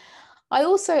 I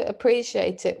also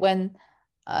appreciate it when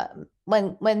I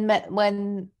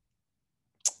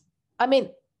mean,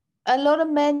 a lot of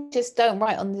men just don't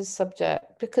write on this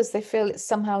subject because they feel it's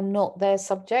somehow not their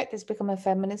subject. It's become a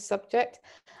feminist subject.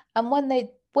 And when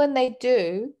they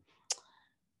do,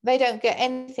 they don't get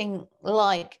anything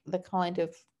like the kind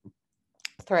of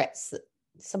threats that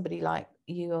somebody like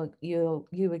you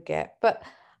would get. But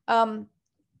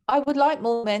I would like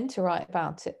more men to write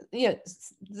about it.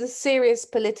 The serious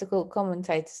political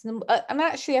commentators, and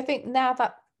actually, I think now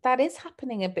that is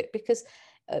happening a bit because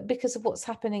of what's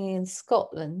happening in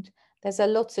Scotland. There's a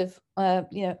lot of a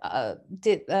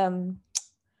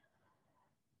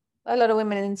lot of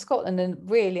women in Scotland are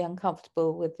really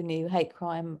uncomfortable with the new Hate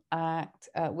Crime Act,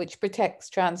 which protects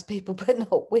trans people but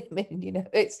not women.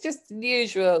 It's just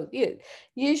usual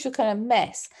kind of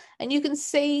mess, and you can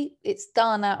see it's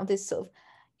done out of this sort of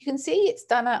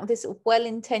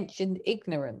well-intentioned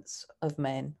ignorance of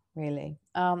men, really,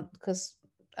 because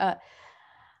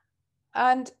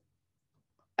and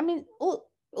I mean,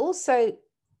 also,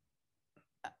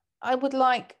 I would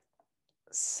like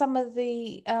some of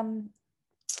the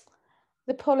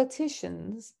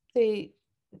politicians, the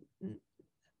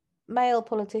male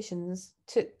politicians,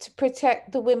 to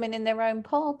protect the women in their own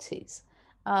parties.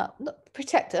 Not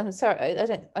protect. I'm sorry. I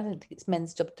don't think it's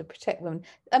men's job to protect women.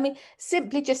 I mean,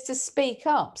 simply just to speak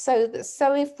up. So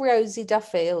if Rosie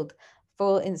Duffield,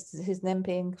 for instance, who's an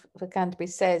MP for Canterbury,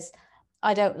 says,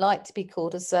 "I don't like to be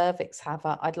called a cervix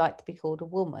haver. I'd like to be called a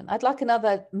woman." I'd like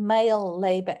another male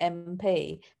Labour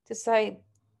MP to say,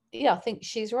 "Yeah, I think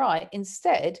she's right."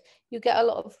 Instead, you get a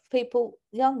lot of people,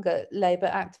 younger Labour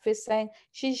activists, saying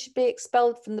she should be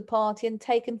expelled from the party and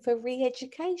taken for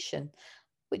re-education,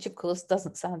 which of course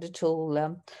doesn't sound at all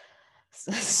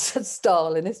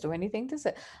Stalinist or anything, does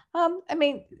it? I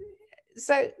mean,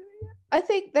 so I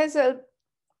think there's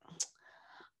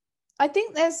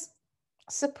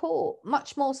support,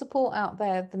 much more support out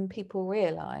there than people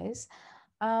realise.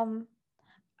 And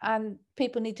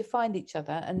people need to find each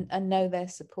other and know they're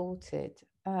supported.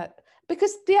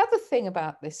 Because the other thing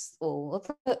about this all,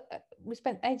 we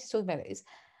spent ages talking about it, is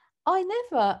I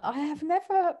have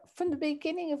never, from the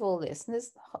beginning of all this, and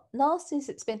as nasty as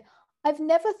it's been, I've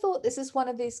never thought this is one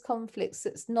of these conflicts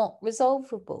that's not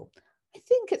resolvable. I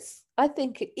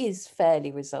think it is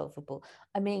fairly resolvable.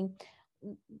 I mean,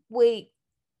 we're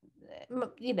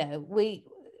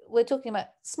talking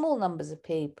about small numbers of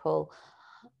people.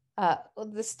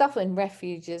 The stuff in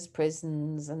refuges,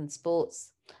 prisons, and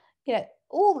sports,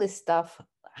 all this stuff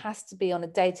has to be on a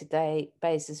day-to-day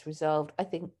basis resolved. I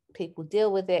think people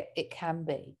deal with it. It can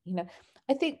be,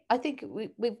 I think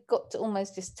we've got to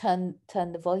almost just turn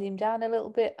the volume down a little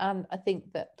bit. And I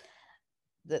think that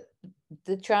the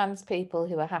trans people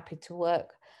who are happy to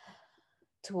work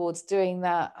towards doing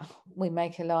that, we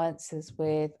make alliances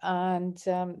with, and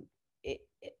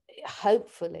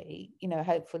hopefully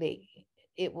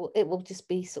it will just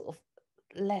be sort of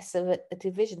less of a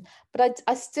division. But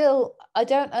I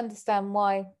don't understand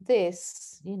why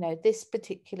this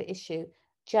particular issue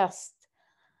just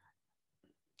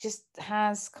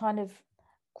has kind of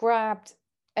grabbed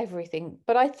everything.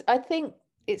 But I think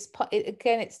it's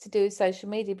to do with social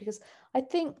media, because I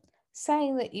think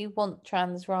saying that you want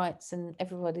trans rights and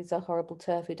everybody's a horrible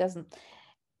TERF who doesn't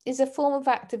is a form of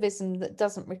activism that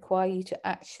doesn't require you to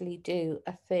actually do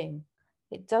a thing.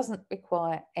 It doesn't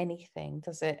require anything,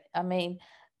 does it? I mean,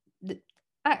 the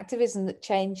activism that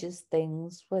changes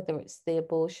things, whether it's the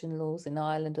abortion laws in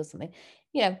Ireland or something,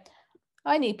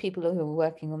 I knew people who were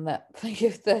working on that for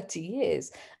 30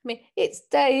 years. I mean, it's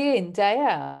day in, day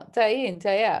out, day in,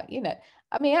 day out,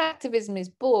 I mean, activism is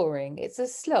boring. It's a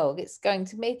slog. It's going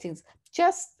to meetings,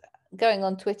 just going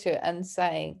on Twitter and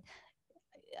saying,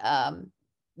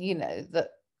 that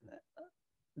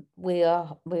we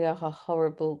are a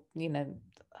horrible,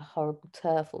 a horrible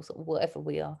TERF or sort of whatever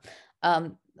we are,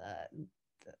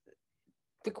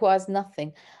 requires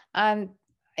nothing, and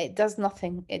it does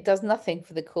nothing. It does nothing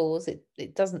for the cause.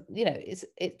 It doesn't,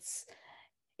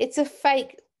 it's a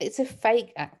fake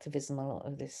activism, a lot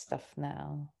of this stuff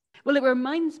now. Well, it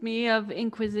reminds me of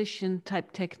Inquisition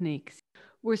type techniques.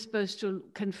 We're supposed to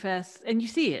confess, and you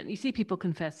see it. You see people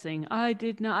confessing, I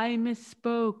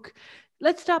misspoke.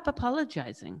 Let's stop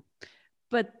apologizing.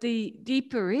 But the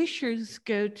deeper issues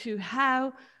go to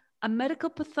how a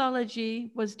medical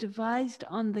pathology was devised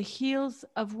on the heels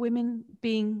of women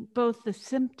being both the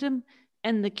symptom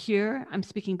and the cure. I'm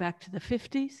speaking back to the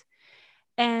 50s.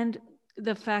 And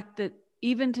the fact that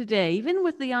even today, even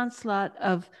with the onslaught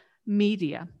of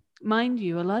media, mind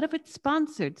you, a lot of it's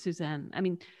sponsored, Suzanne. I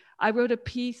mean, I wrote a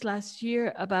piece last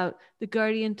year about The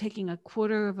Guardian taking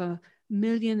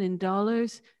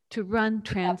 $250,000 to run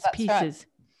trans pieces.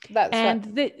 Right.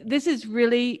 This is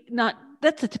really not,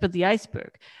 that's the tip of the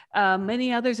iceberg.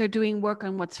 Many others are doing work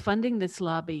on what's funding this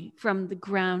lobby from the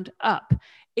ground up.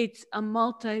 It's a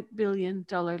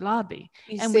multi-billion-dollar lobby.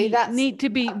 You And see, we that's need to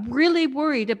be really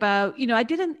worried about, I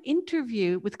did an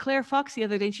interview with Claire Fox the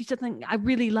other day, and she said something I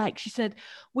really like. She said,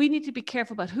 we need to be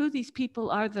careful about who these people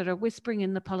are that are whispering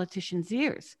in the politicians'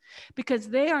 ears, because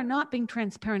they are not being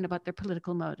transparent about their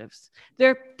political motives.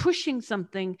 They're pushing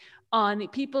something on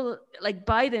people like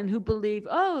Biden who believe,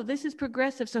 oh, this is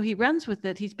progressive, so he runs with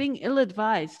it. He's being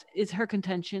ill-advised, is her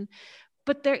contention.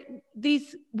 But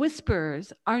these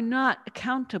whisperers are not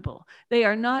accountable. They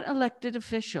are not elected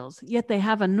officials, yet they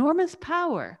have enormous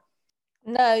power.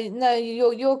 No,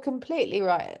 you're completely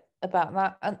right about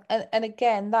that. And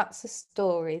again, that's a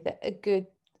story that a good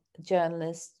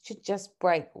journalist should just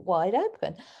break wide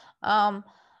open.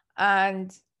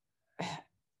 And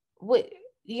we,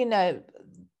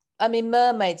 I mean,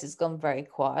 Mermaids has gone very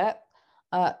quiet,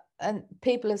 and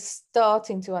people are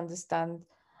starting to understand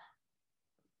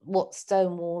what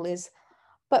Stonewall is.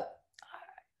 But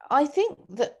I think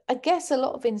that, I guess, a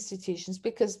lot of institutions,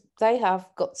 because they have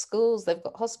got schools, they've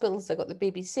got hospitals, they've got the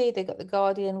BBC, they've got the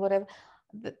Guardian, whatever,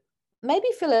 maybe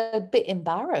feel a bit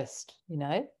embarrassed,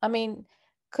 I mean,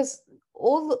 because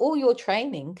all your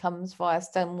training comes via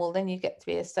Stonewall, then you get to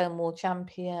be a Stonewall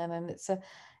champion, and it's a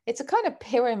kind of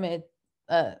pyramid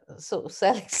sort of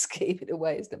selling scheme in a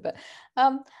way, isn't it? But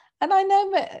and I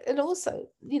know, and also,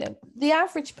 the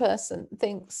average person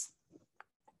thinks,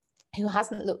 who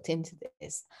hasn't looked into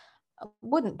this,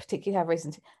 wouldn't particularly have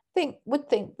reason to would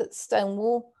think that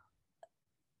Stonewall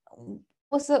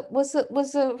was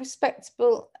a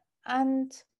respectable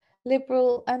and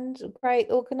liberal and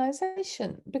great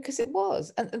organization, because it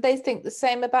was. And they think the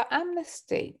same about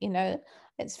Amnesty.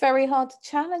 It's very hard to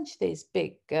challenge these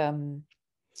big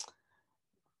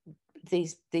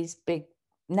these big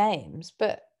names,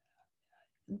 but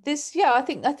this, yeah, I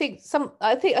think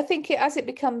it, as it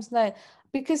becomes known,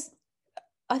 because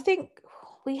I think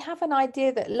we have an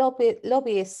idea that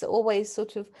lobbyists are always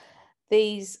sort of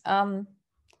these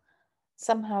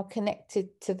somehow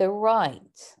connected to the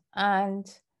right, and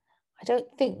I don't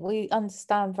think we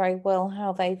understand very well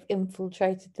how they've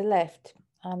infiltrated the left,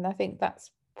 and I think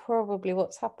that's probably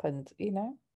what's happened.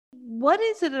 What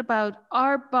is it about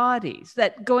our bodies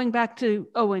that, going back to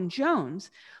Owen Jones,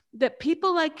 that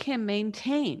people like him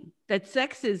maintain that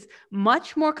sex is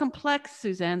much more complex,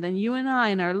 Suzanne, than you and I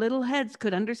in our little heads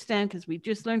could understand, because we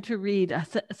just learned to read a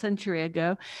century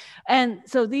ago. And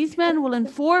so these men will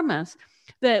inform us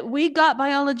that we got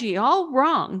biology all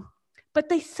wrong, but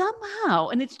they somehow,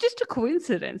 and it's just a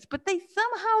coincidence, but they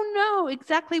somehow know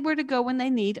exactly where to go when they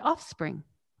need offspring.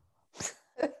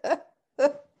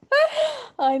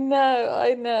 I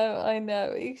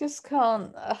know. You just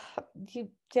can't.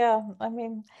 Yeah. I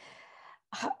mean,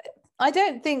 I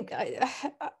don't think.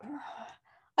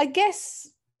 I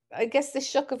guess the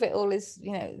shock of it all is,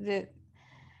 the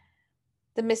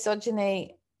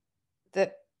misogyny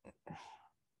that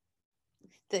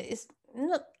is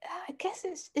not. I guess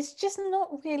it's just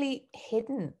not really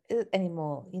hidden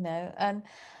anymore, and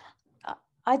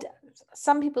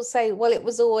some people say, well, it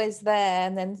was always there,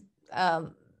 and then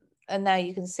and now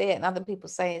you can see it, and other people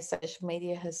say social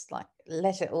media has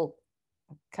let it all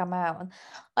come out, and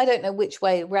I don't know which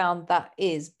way around that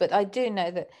is, but I do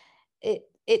know that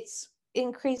it's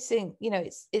increasing.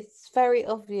 It's very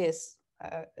obvious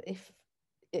if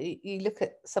you look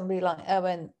at somebody like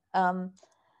Owen,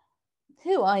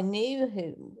 who I knew,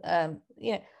 who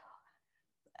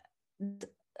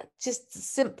just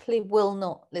simply will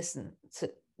not listen to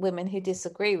women who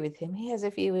disagree with him. He has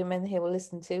a few women he will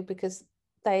listen to because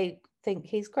they think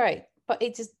he's great, but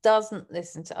he just doesn't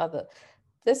listen to other.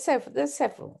 There's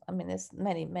several. I mean, there's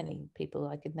many people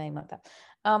I could name like that.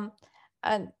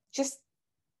 And just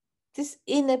this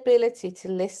inability to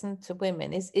listen to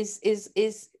women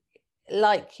is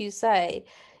like you say,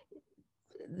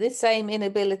 the same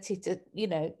inability to,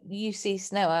 you see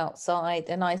snow outside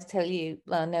and I tell you,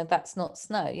 well, no, that's not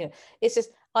snow. It's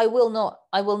just, I will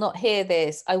not hear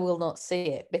this. I will not see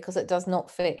it because it does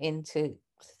not fit into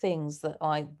things that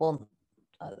I want,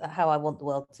 how I want the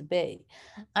world to be.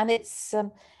 And it's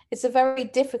a very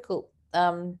difficult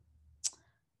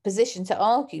position to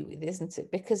argue with, isn't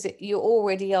it? Because you're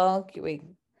already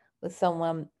arguing with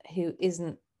someone who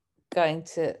isn't going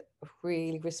to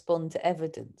really respond to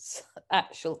evidence,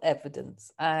 actual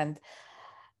evidence, and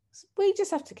we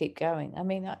just have to keep going. I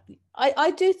mean,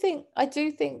 I do think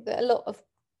that a lot of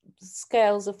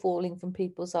scales are falling from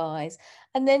people's eyes,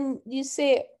 and then you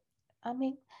see it. I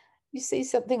mean, you see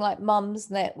something like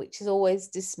Mumsnet, which is always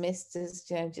dismissed as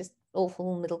just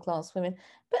awful middle class women,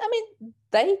 but I mean,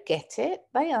 they get it,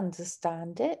 they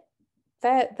understand it.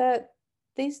 They're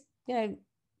these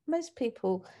most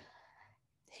people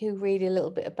who read a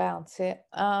little bit about it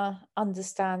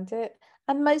understand it,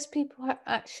 and most people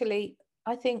actually,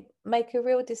 I think, make a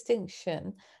real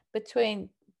distinction between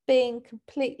being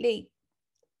completely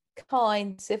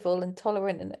kind, civil, and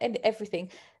tolerant, and everything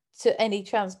to any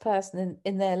trans person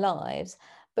in their lives,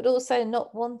 but also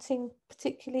not wanting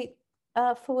particularly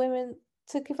for women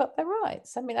to give up their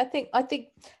rights. I mean, I think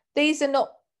these are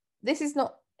not. This is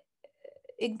not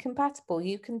incompatible.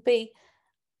 You can be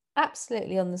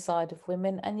absolutely on the side of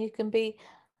women, and you can be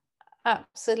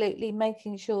absolutely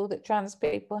making sure that trans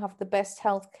people have the best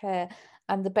healthcare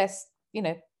and the best,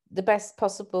 the best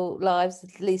possible lives,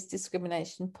 the least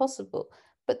discrimination possible.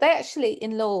 But they actually,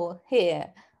 in law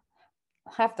here,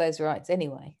 have those rights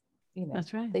anyway.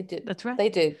 That's right. They do. That's right. They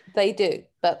do.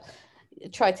 But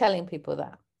try telling people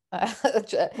that.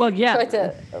 Well,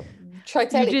 yeah. Try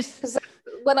telling, because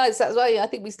when I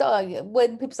think we start,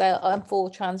 when people say I'm for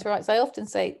trans rights, I often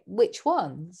say, which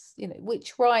ones?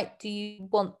 Which right do you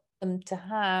want them to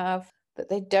have that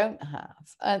they don't have?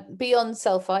 And beyond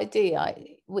self-ID,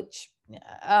 which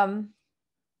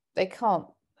they can't.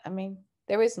 I mean,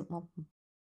 there isn't one.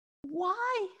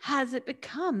 Why has it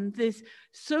become this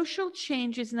social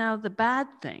change is now the bad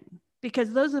thing?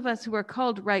 Because those of us who are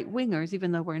called right-wingers,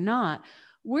 even though we're not,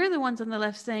 we're the ones on the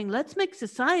left saying, let's make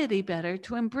society better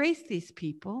to embrace these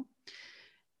people.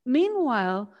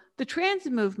 Meanwhile, the trans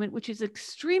movement, which is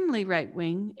extremely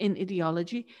right-wing in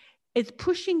ideology, is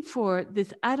pushing for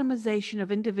this atomization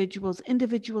of individuals,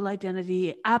 individual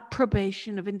identity,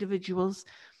 approbation of individuals,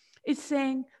 is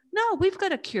saying, no, we've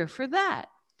got a cure for that.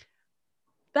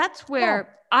 That's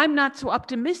where I'm not so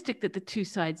optimistic that the two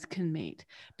sides can meet,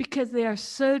 because they are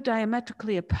so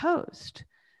diametrically opposed.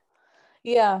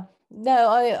 Yeah, no,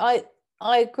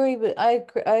 I agree with I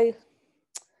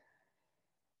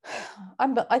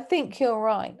think you're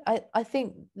right. I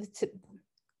think that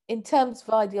in terms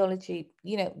of ideology,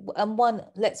 and one,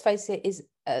 let's face it,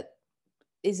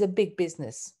 is a big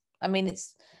business. I mean,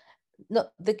 it's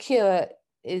not, the cure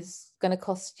is going to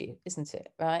cost you, isn't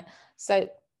it? Right. So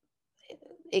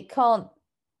they can't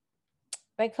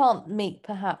meet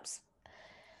perhaps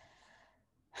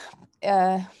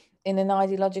in an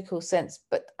ideological sense,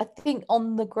 but I think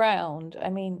on the ground, I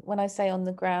mean, when I say on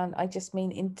the ground, I just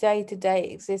mean in day-to-day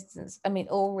existence. I mean,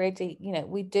 already,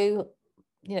 we do,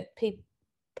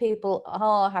 people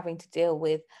are having to deal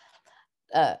with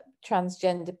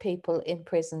transgender people in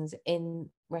prisons, in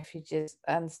refuges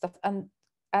and stuff, and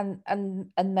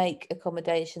make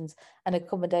accommodations, and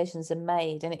accommodations are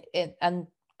made, and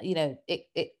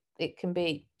it can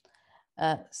be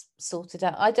sorted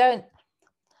out.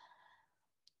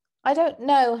 I don't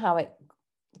know how it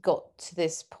got to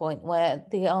this point where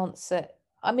the answer,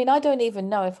 I mean, I don't even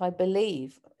know if I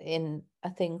believe in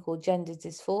a thing called gender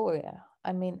dysphoria.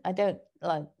 I mean, I don't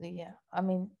I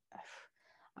mean,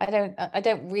 I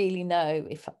don't really know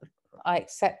if I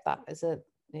accept that as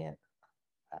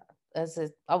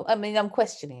I mean, I'm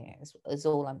questioning it is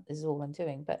all I'm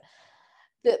doing, but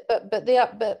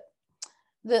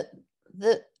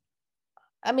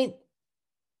I mean,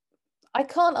 I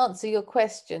can't answer your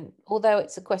question, although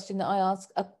it's a question that I ask,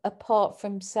 apart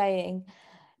from saying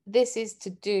this is to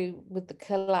do with the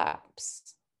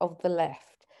collapse of the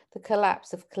left, the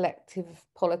collapse of collective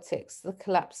politics, the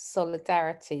collapse of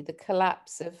solidarity, the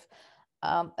collapse of,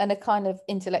 and a kind of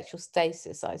intellectual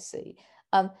stasis, I see.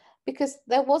 Because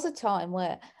there was a time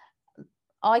where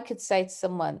I could say to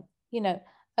someone,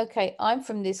 okay, I'm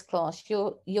from this class,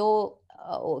 you're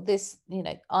or this,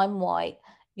 I'm white,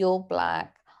 you're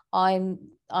black, I'm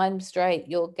straight,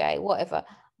 you're gay, whatever,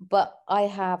 but I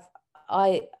have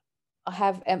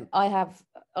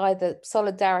either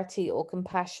solidarity or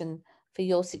compassion for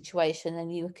your situation,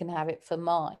 and you can have it for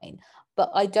mine,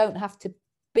 but I don't have to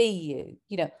be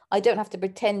you, I don't have to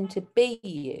pretend to be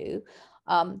you,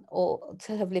 or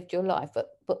to have lived your life,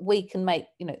 but we can make,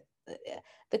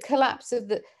 the collapse of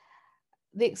the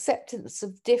acceptance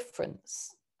of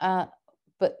difference,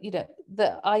 but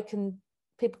that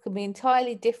people can be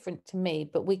entirely different to me,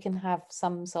 but we can have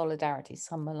some solidarity,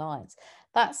 some alliance.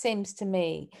 That seems to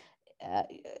me,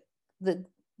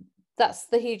 that's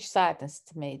the huge sadness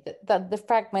to me, that the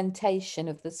fragmentation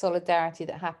of the solidarity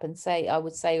that happened, I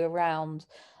would say around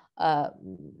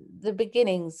the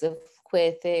beginnings of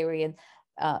queer theory, and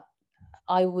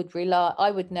I would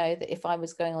know that if I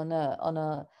was going on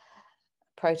a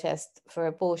protest for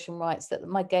abortion rights, that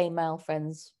my gay male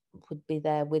friends would be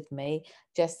there with me,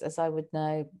 just as I would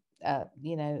know,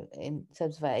 in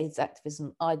terms of AIDS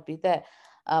activism, I'd be there,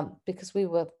 because we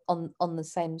were on the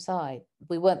same side.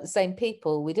 We weren't the same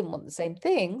people, we didn't want the same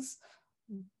things,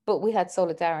 but we had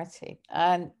solidarity.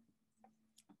 And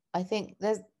I think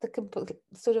there's the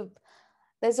sort of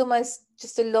there's almost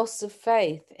just a loss of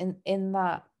faith in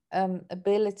that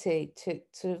ability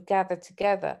to gather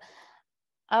together.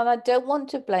 And I don't want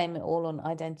to blame it all on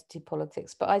identity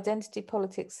politics, but identity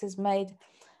politics has made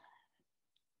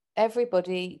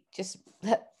everybody just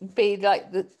be like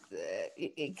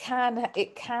it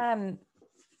can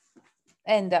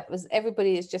end up as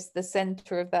everybody is just the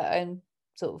center of their own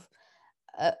sort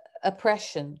of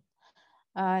oppression,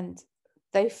 and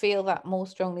they feel that more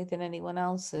strongly than anyone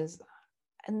else's.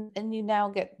 And you now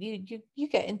get you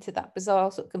get into that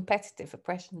bizarre sort of competitive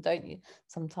oppression, don't you,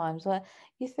 sometimes, where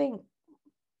you think,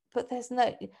 but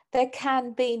there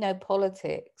can be no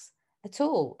politics at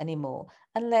all anymore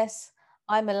unless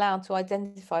I'm allowed to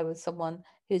identify with someone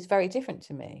who's very different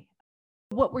to me.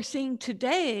 What we're seeing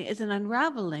today is an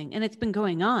unraveling, and it's been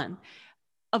going on,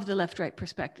 of the left-right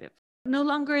perspective. No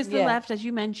longer is the left, as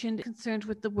you mentioned, concerned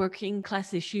with the working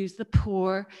class issues, the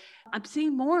poor. I'm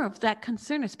seeing more of that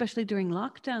concern, especially during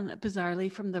lockdown,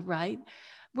 bizarrely, from the right.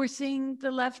 We're seeing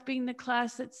the left being the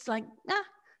class that's like,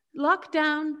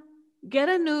 lockdown, get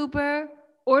an Uber,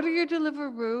 order your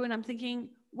Deliveroo. And I'm thinking,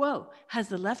 whoa, has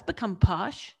the left become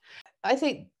posh? I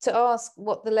think to ask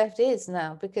what the left is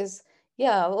now, because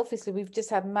obviously we've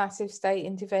just had massive state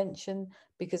intervention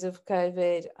because of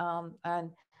COVID,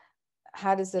 and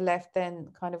how does the left then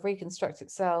kind of reconstruct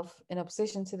itself in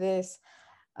opposition to this?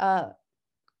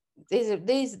 These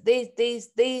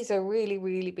are really,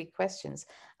 really big questions.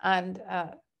 And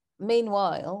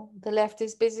meanwhile, the left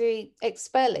is busy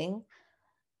expelling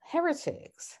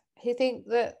heretics who think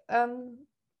that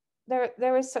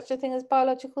there is such a thing as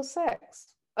biological sex.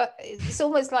 It's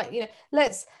almost like,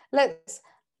 let's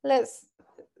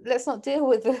not deal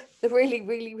with the really,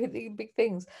 really, really big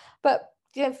things. But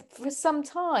for some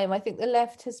time, I think the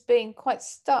left has been quite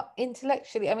stuck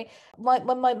intellectually. I mean,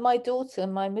 my daughter,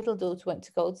 my middle daughter, went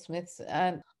to Goldsmiths,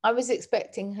 and I was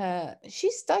expecting her. She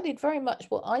studied very much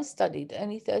what I studied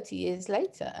only 30 years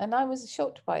later, and I was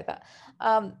shocked by that.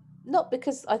 Not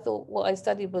because I thought what I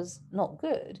studied was not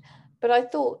good, but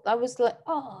I was like,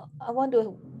 I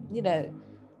wonder,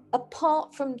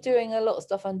 apart from doing a lot of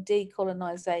stuff on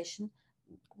decolonization,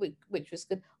 which was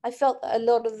good, I felt that a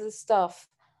lot of the stuff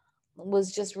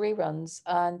was just reruns,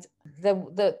 and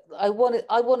I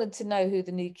wanted to know who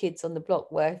the new kids on the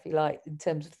block were, if you like, in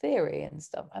terms of theory and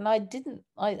stuff. And I didn't.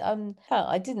 I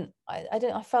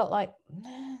felt like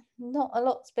not a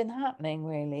lot's been happening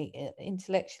really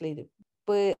intellectually.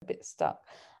 We're a bit stuck.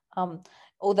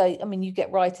 Although, I mean, you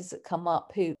get writers that come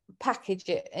up who package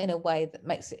it in a way that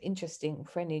makes it interesting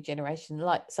for a new generation,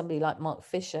 like somebody like Mark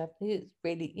Fisher, who's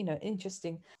really,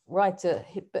 interesting writer,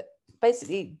 but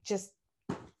basically just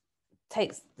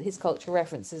takes his cultural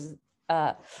references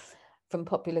from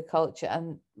popular culture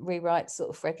and rewrites sort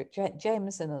of Frederick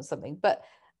Jameson or something. But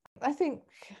I think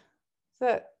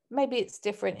that maybe it's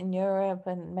different in Europe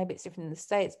and maybe it's different in the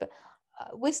States, but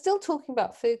we're still talking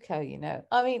about Foucault,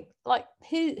 I mean, like,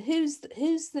 who is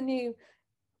the new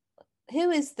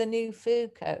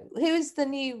Foucault? Who is the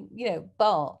new,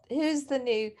 Barthes? Who is the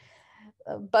new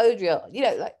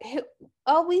Baudrillard?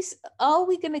 Are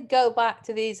we going to go back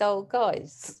to these old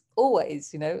guys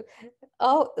always?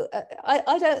 I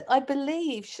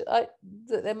believe that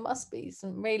there must be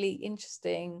some really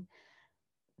interesting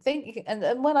thinking.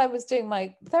 And when I was doing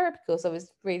my therapy course, I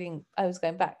was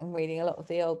going back and reading a lot of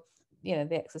the old, the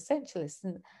existentialists,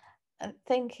 and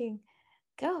thinking,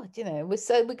 God,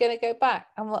 we're going to go back.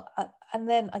 And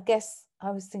then I guess I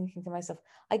was thinking to myself,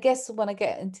 I guess when I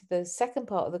get into the second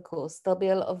part of the course, there'll be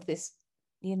a lot of this,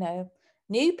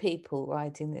 new people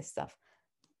writing this stuff.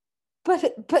 But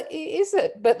it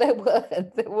isn't. But there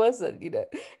wasn't.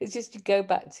 It's just you go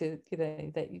back to,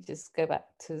 that you just go back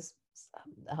to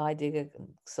Heidegger and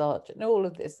Sartre and all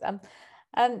of this,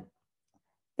 and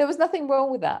there was nothing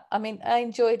wrong with that. I mean, I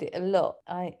enjoyed it a lot.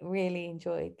 I really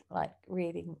enjoyed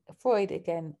reading Freud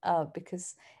again,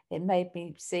 because it made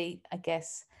me see, I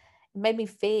guess, it made me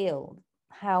feel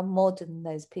how modern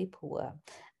those people were,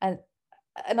 and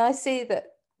I see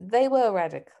that they were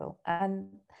radical, and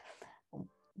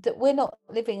that we're not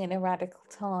living in a radical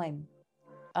time.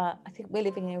 I think we're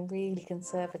living in a really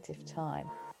conservative time.